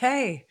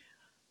 okay,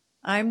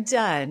 I'm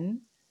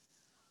done.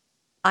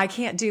 I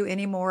can't do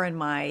any more in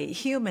my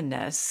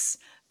humanness,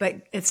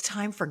 but it's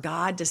time for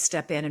God to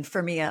step in and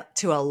for me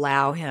to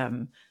allow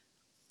him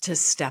to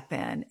step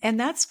in. And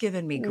that's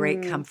given me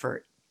great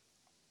comfort.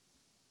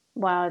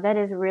 Wow, that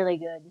is really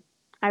good.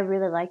 I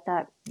really like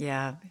that.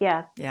 Yeah.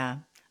 Yeah. Yeah.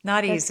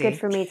 Not That's easy. good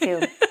for me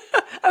too.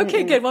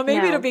 Okay, good. Well,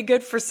 maybe No. it'll be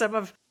good for some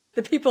of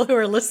the people who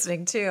are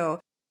listening too.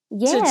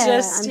 Yeah, To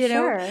just, I'm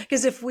sure.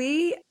 because if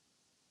we,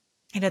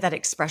 that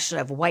expression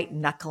of white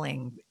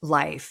knuckling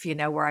life,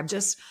 where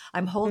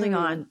I'm holding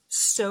on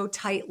so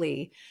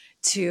tightly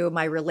to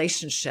my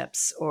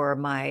relationships or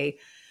my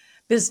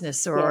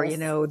business or,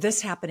 Yes.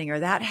 this happening or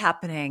that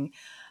happening.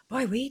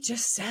 Boy, we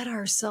just set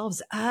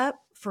ourselves up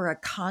for a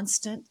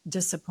constant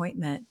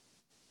disappointment.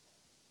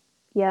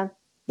 Yeah.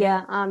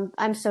 Yeah. Yeah.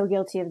 I'm so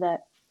guilty of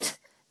that.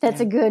 That's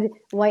Yeah. a good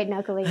white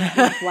knuckling. I'm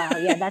like, wow.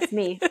 Yeah, that's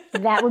me.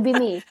 That would be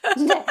me.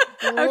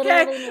 Literally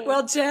Okay. me.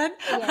 Well, Jen,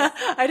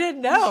 Yes. I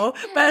didn't know,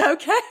 but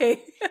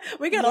okay.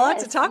 We got a lot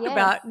to Yes. talk Yes.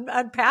 about and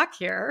unpack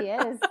here.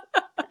 Yes.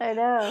 I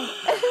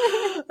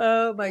know.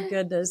 Oh my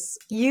goodness.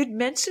 You'd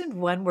mentioned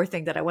one more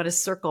thing that I want to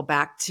circle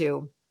back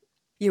to.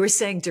 You were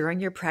saying during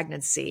your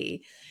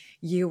pregnancy,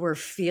 you were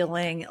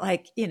feeling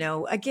like,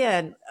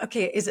 again,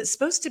 okay, is it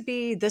supposed to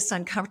be this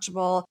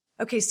uncomfortable?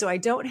 Okay, so I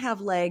don't have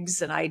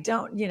legs and I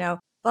don't,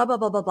 blah, blah,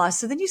 blah, blah, blah.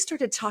 So then you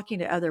started talking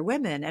to other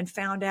women and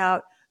found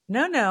out,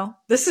 no,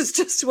 this is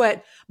just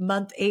what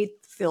month 8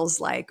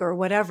 feels like or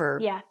whatever.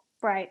 Yeah.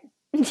 Right.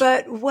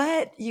 But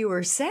what you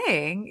were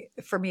saying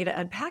for me to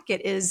unpack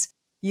it is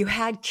you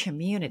had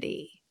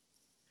community.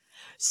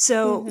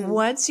 So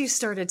once you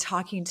started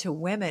talking to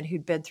women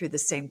who'd been through the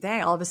same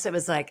thing, all of a sudden it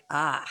was like,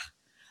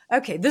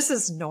 okay, this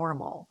is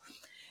normal.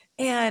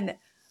 And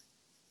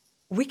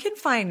we can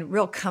find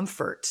real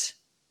comfort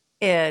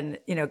in,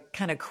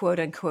 kind of quote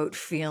unquote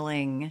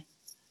feeling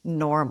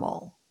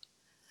normal.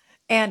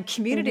 And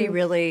community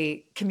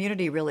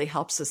really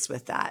helps us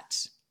with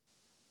that.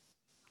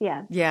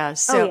 Yeah. Yeah.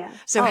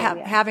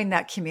 Having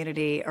that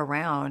community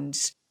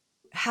around,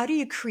 how do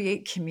you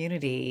create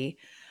community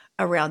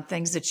around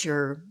things that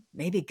you're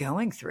maybe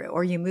going through,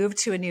 or you move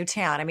to a new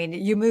town? I mean,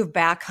 you move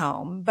back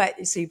home,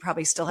 but so you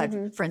probably still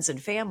had friends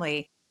and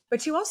family,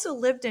 but you also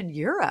lived in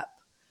Europe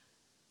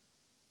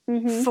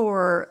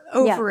for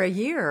over a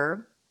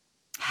year.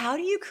 How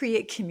do you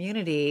create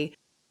community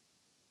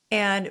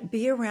and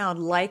be around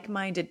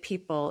like-minded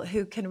people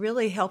who can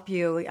really help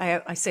you?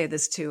 I say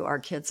this to our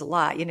kids a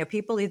lot.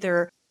 People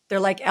they're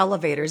like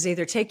elevators,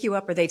 either take you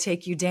up or they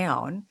take you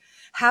down.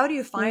 How do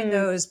you find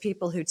those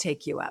people who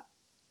take you up?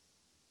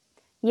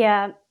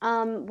 Yeah.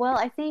 Well,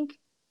 I think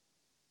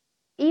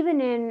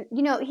even in,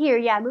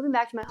 here, moving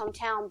back to my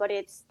hometown, but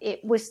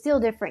it was still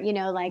different,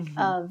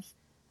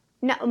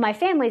 my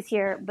family's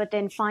here, but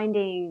then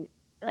finding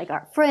like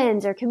our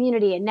friends or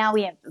community, and now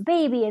we have a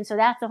baby. And so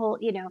that's a whole,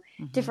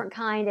 different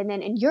kind. And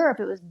then in Europe,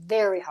 it was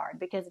very hard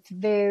because it's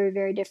very,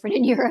 very different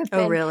in Europe.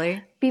 Oh, and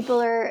really?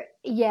 People are,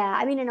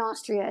 I mean, in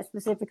Austria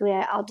specifically,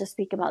 I'll just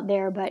speak about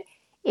there, but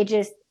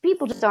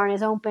people just aren't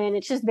as open.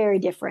 It's just very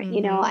different,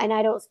 and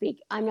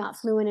I'm not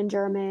fluent in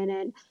German,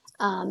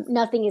 and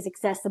nothing is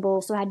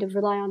accessible. So I had to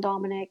rely on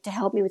Dominic to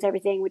help me with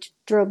everything, which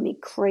drove me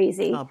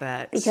crazy. I'll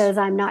bet. Because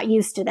I'm not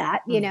used to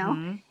that,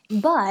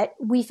 But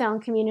we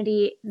found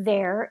community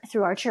there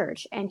through our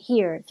church and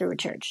here through a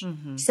church.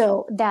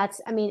 So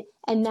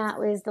and that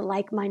was the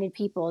like-minded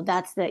people.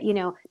 That's the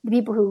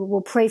people who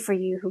will pray for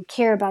you, who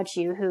care about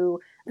you,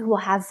 who will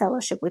have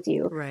fellowship with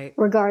you, right,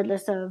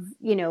 regardless of,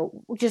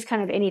 just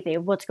kind of anything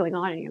of what's going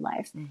on in your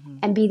life,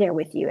 and be there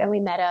with you. And we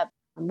met up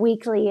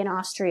weekly in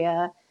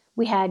Austria.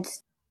 When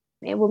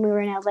we were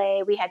in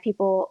LA, we had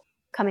people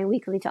coming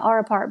weekly to our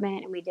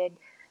apartment, and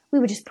we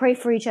would just pray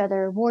for each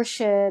other,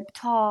 worship,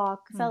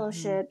 talk,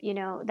 fellowship,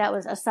 that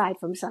was aside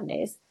from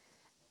Sundays.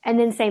 And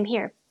then same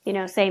here,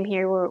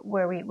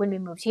 where when we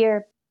moved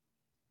here,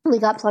 we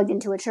got plugged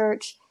into a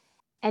church,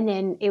 and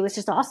then it was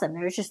just awesome.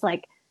 There was just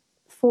like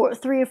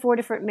 3 or 4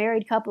 different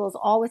married couples,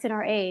 all within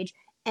our age,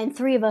 and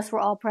 3 of us were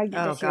all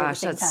pregnant. Oh this year gosh, at the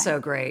same that's time. so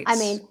great. I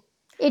mean,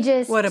 it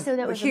just,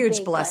 that was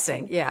huge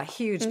blessing. Yeah.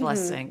 Huge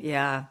blessing.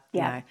 Yeah.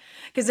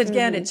 Because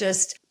again, it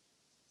just,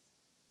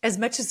 as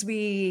much as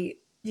we,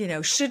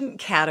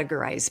 shouldn't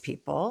categorize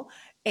people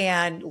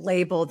and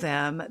label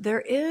them,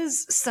 there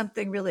is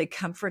something really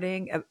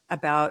comforting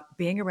about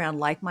being around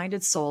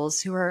like-minded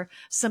souls who are,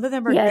 some of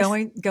them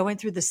are going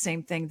through the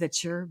same thing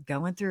that you're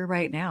going through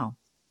right now.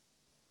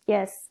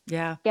 Yes.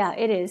 Yeah. Yeah,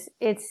 it is.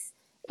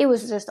 it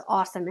was just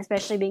awesome,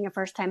 especially being a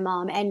first time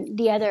mom. And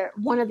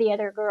one of the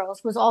other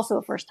girls was also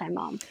a first time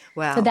mom.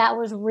 Wow. So that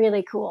was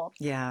really cool.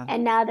 Yeah.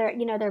 And now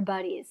they're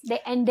buddies. They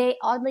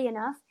oddly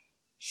enough,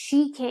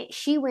 she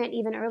went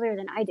even earlier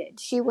than I did.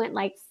 She went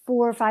like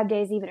 4 or 5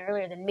 days even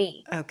earlier than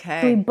me.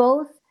 Okay.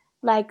 So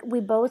we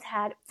both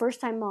had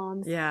first time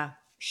moms. Yeah.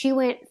 She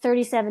went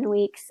 37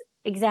 weeks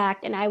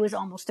exact, and I was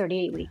almost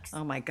 38 weeks.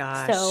 Oh my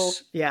gosh. So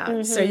yeah.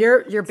 mm-hmm. So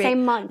your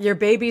same month. Your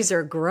babies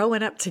are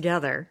growing up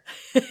together.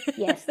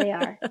 Yes, they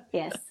are.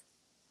 Yes.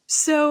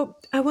 So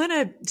I want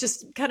to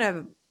just kind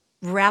of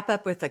wrap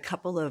up with a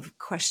couple of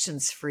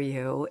questions for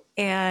you.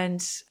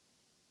 And,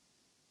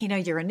 you know,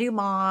 you're a new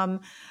mom,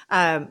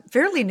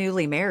 fairly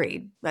newly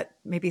married, but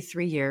maybe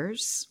 3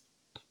 years.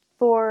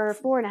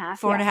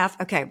 4.5.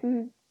 4.5. Okay.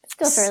 Mm-hmm.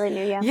 Still fairly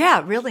new. Yeah.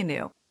 Yeah. Really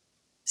new.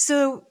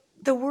 So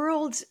the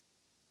world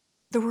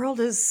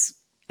is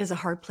a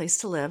hard place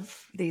to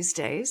live these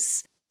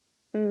days.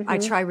 Mm-hmm. I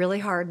try really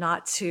hard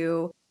not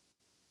to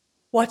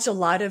watch a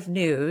lot of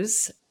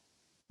news.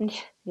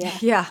 Yeah.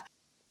 Yeah.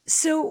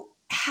 So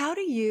how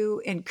do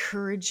you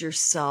encourage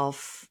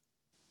yourself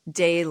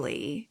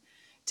daily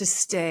to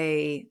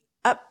stay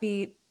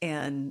upbeat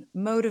and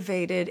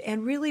motivated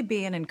and really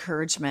be an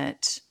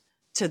encouragement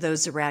to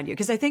those around you?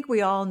 Because I think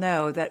we all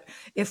know that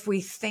if we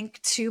think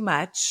too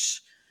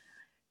much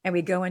and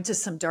we go into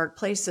some dark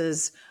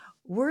places,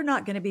 we're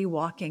not going to be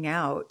walking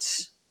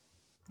out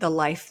the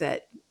life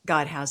that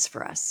God has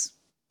for us.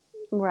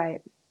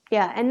 Right.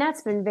 Yeah. And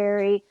that's been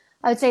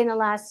I would say in the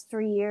last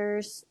 3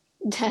 years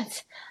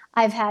that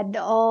I've had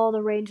all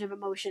the range of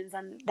emotions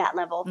on that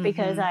level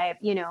because I,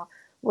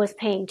 was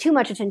paying too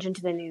much attention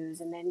to the news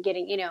and then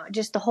getting,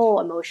 just the whole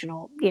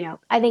emotional,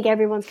 I think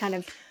everyone's kind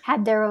of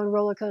had their own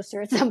roller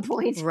coaster at some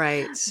point.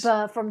 Right.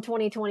 But from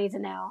 2020 to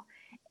now.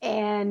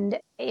 And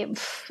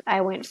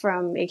I went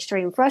from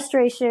extreme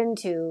frustration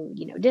to,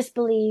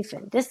 disbelief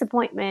and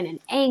disappointment and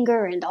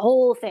anger and the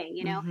whole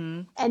thing,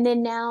 And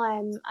then now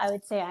I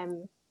would say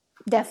I'm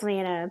definitely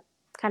in a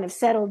kind of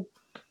settled,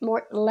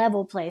 more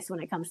level place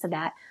when it comes to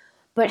that.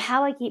 But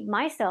how I keep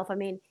myself, I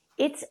mean,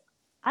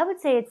 I would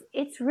say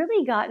it's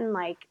really gotten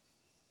like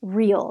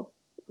real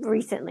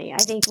recently. I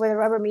think where the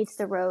rubber meets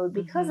the road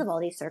because of all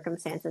these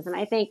circumstances. And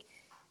I think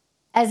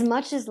as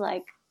much as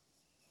like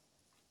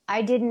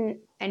I didn't,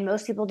 and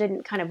most people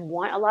didn't kind of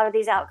want a lot of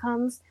these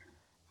outcomes,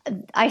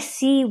 I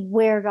see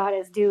where God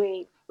is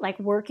doing, like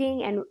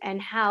working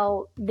and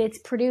how it's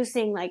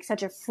producing like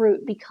such a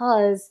fruit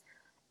because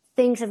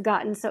things have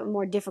gotten so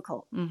more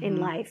difficult in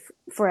life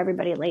for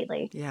everybody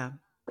lately. Yeah.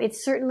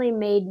 It's certainly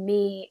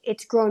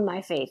it's grown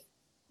my faith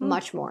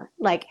much more.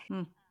 Like,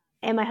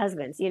 and my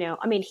husband's,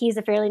 I mean, he's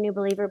a fairly new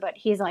believer, but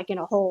he's like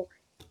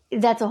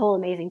that's a whole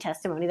amazing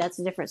testimony. That's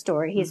a different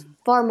story. He's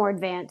far more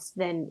advanced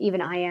than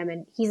even I am.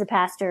 And he's a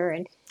pastor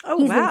and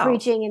he's been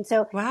preaching. And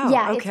so,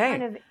 yeah, it's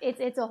kind of,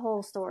 it's a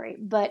whole story.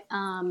 But,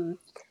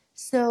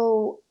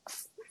 so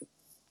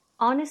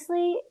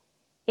honestly,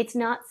 it's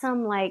not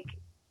some like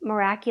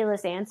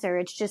miraculous answer.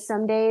 It's just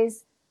some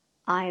days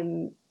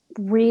I'm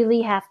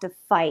really have to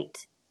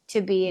fight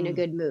to be in a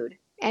good mood.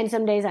 And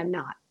some days I'm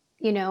not,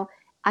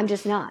 I'm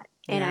just not.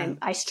 And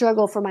I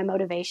struggle for my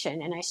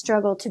motivation and I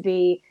struggle to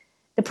be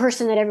the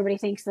person that everybody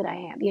thinks that I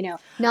am,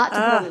 not to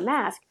put on a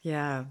mask.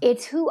 Yeah.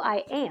 It's who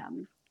I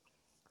am.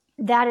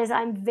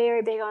 I'm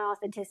very big on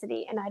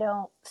authenticity and I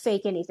don't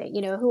fake anything.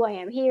 Who I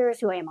am here is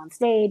who I am on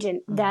stage.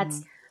 And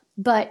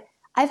but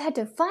I've had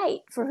to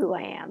fight for who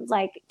I am,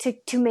 like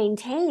to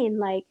maintain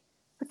like,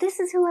 but this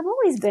is who I've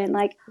always been.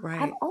 Like,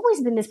 I've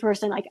always been this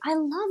person. Like, I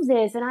love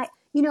this. And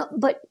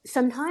but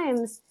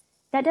sometimes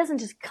that doesn't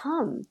just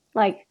come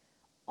like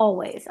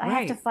always. I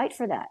have to fight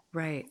for that.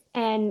 Right.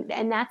 And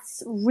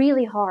that's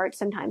really hard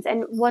sometimes.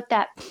 And what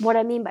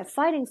I mean by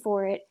fighting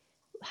for it,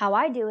 how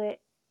I do it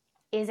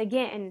is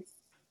again,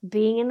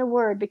 being in the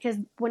Word, because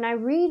when I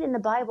read in the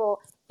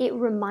Bible, it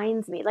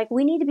reminds me, like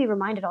we need to be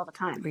reminded all the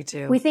time. We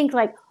do. We think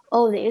like,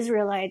 oh, the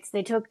Israelites,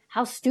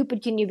 how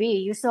stupid can you be?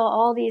 You saw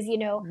all these,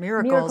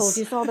 miracles.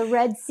 You saw the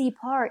Red Sea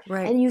part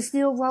and you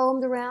still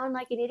roamed around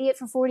like an idiot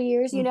for 40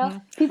 years,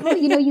 people,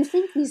 you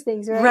think these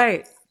things, right?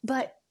 Right.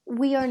 But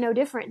we are no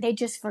different. They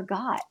just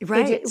forgot.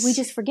 Right. We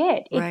just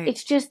forget.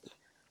 It's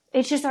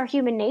just our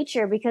human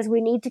nature because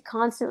we need to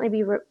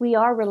constantly we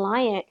are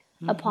reliant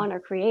upon our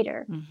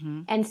Creator.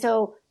 And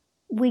so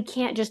we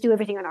can't just do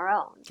everything on our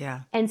own.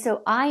 Yeah. And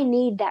so I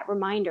need that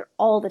reminder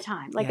all the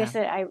time. Like I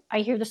said, I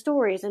hear the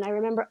stories and I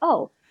remember,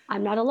 oh,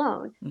 I'm not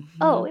alone.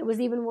 Oh, it was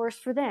even worse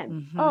for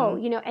them. Oh,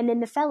 and then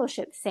the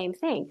fellowship, same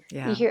thing.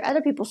 Yeah. You hear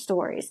other people's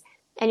stories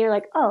and you're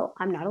like, oh,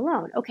 I'm not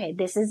alone. Okay,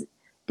 this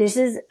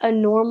is a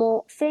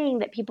normal thing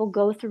that people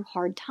go through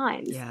hard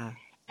times. Yeah.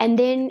 And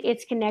then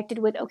it's connected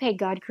with, okay,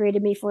 God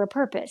created me for a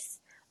purpose.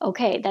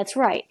 Okay, that's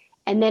right.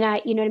 And then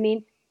you know what I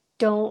mean?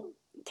 Don't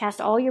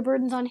cast all your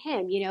burdens on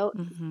Him.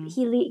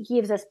 He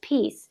gives us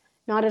peace,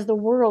 not as the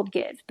world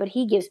gives, but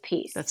He gives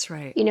peace. That's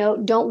right.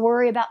 Don't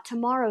worry about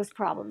tomorrow's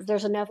problems.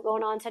 There's enough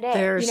going on today.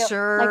 There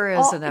sure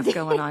is enough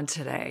going on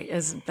today.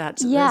 Isn't that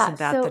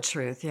the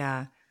truth?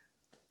 Yeah.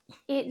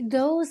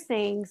 Those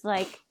things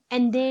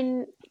and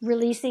then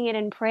releasing it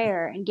in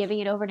prayer and giving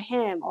it over to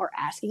him, or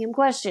asking him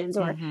questions,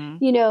 or,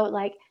 Mm-hmm.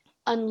 like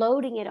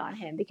unloading it on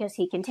him because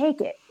he can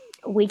take it.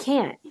 We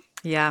can't.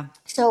 Yeah.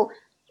 So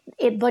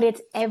but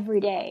it's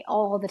every day,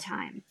 all the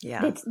time.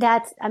 Yeah.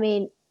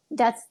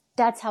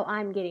 That's how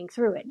I'm getting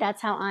through it.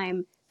 That's how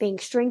I'm being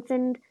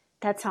strengthened.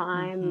 That's how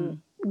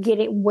I'm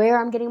where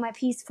I'm getting my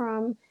peace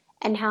from,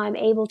 and how I'm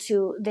able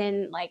to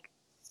then like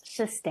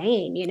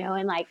sustain,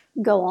 and like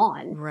go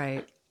on.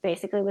 Right.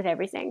 Basically with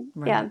everything.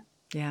 Right. Yeah.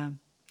 Yeah.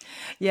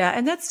 Yeah.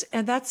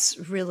 And that's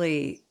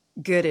really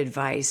good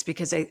advice,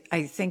 because I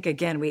think,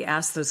 again, we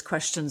ask those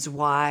questions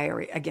why, or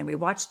again, we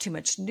watch too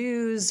much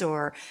news,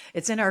 or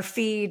it's in our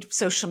feed,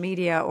 social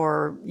media,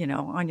 or,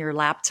 on your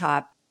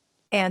laptop.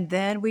 And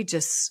then we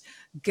just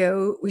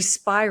we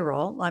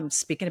spiral. I'm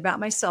speaking about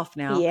myself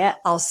now. Yeah.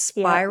 I'll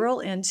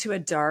spiral into a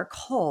dark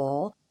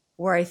hole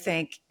where I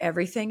think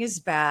everything is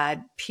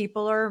bad.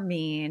 People are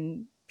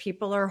mean.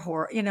 People are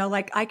horrible.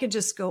 Like I could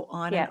just go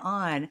on and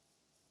on.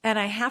 And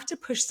I have to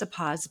push the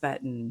pause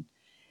button.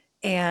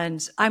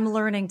 And I'm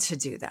learning to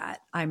do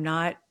that. I'm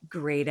not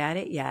great at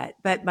it yet.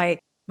 But my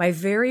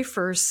very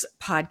first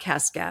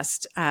podcast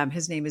guest,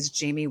 his name is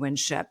Jamie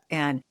Winship.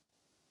 And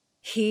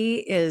he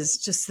is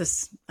just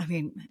this,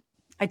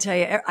 I tell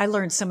you, I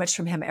learn so much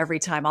from him every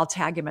time. I'll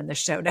tag him in the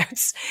show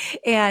notes.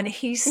 And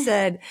he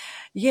said,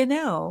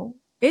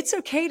 it's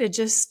okay to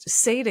just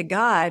say to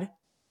God,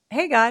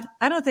 hey, God,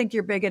 I don't think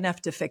you're big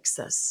enough to fix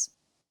this.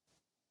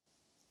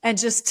 And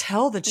just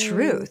tell the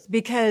truth,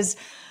 because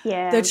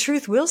the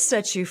truth will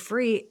set you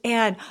free.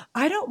 And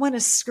I don't want to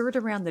skirt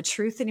around the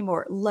truth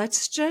anymore.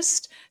 Let's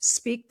just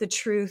speak the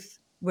truth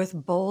with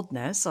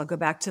boldness. I'll go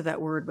back to that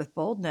word, with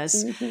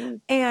boldness. Mm-hmm.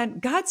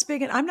 And God's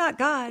big, and I'm not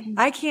God.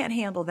 I can't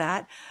handle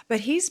that,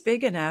 but he's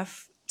big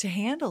enough to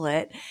handle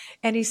it.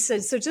 And he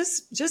said, so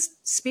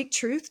just speak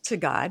truth to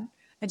God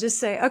and just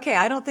say, okay,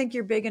 I don't think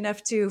you're big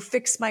enough to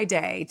fix my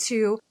day,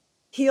 to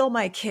heal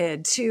my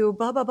kid, to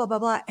blah, blah, blah, blah,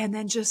 blah. And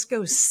then just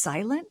go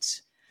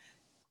silent,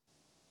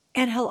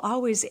 and he'll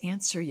always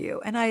answer you.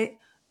 And I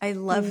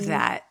love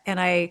that. And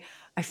I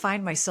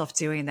find myself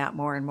doing that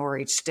more and more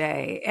each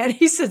day. And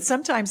he said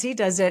sometimes he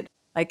does it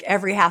like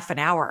every half an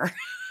hour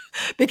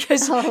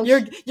because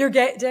your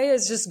day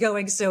is just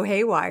going so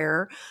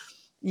haywire.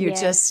 You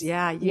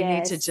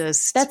need to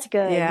just, that's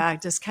good. Yeah.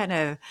 Just kind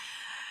of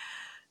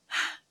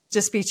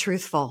just be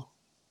truthful.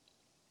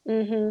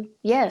 Mm-hmm.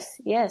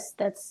 Yes.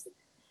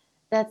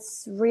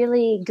 That's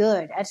really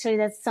good. Actually,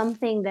 that's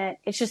something that,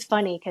 it's just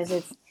funny because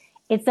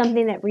it's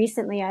something that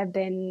recently I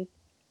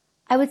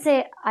would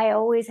say I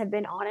always have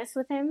been honest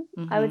with him,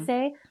 I would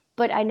say,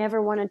 but I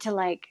never wanted to,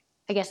 like,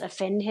 I guess,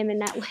 offend him in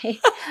that way.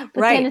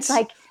 But then it's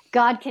like,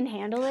 God can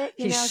handle it.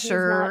 He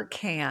sure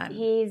can.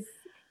 He's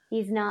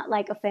not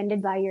like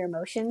offended by your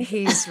emotions.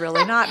 He's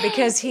really not,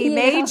 because he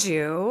made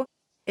you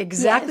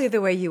exactly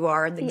the way you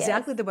are, and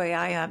exactly the way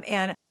I am.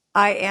 And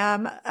I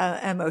am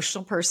an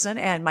emotional person,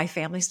 and my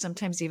family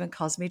sometimes even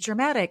calls me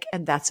dramatic,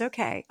 and that's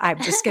okay.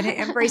 I'm just going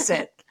to embrace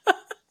it.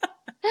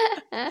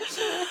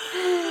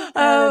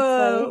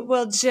 Oh,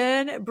 well,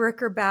 Jen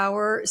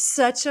Bricker-Bauer,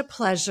 such a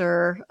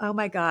pleasure. Oh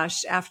my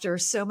gosh. After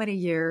so many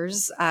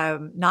years,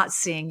 not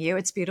seeing you,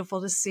 it's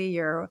beautiful to see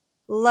your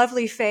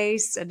lovely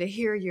face and to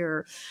hear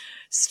your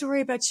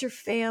story about your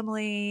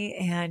family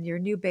and your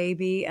new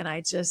baby. And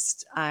I'm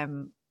just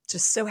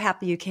so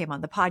happy you came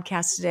on the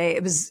podcast today.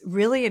 It was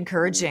really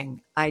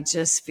encouraging. I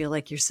just feel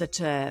like you're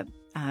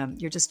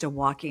you're just a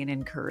walking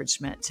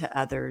encouragement to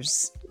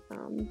others.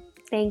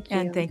 Thank you.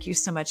 And thank you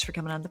so much for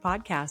coming on the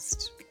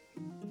podcast.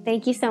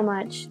 Thank you so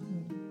much.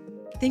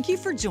 Thank you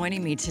for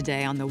joining me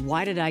today on the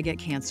Why Did I Get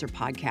Cancer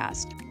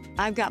podcast.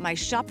 I've got my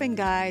shopping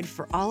guide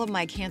for all of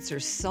my cancer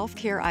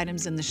self-care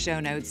items in the show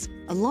notes,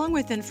 along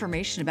with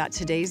information about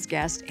today's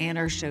guest and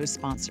our show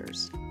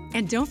sponsors.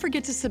 And don't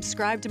forget to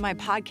subscribe to my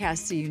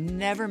podcast so you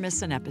never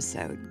miss an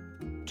episode.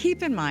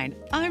 Keep in mind,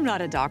 I'm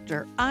not a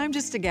doctor. I'm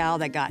just a gal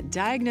that got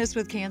diagnosed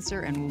with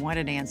cancer and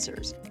wanted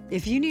answers.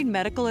 If you need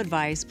medical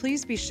advice,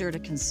 please be sure to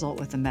consult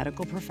with a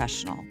medical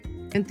professional.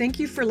 And thank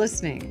you for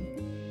listening.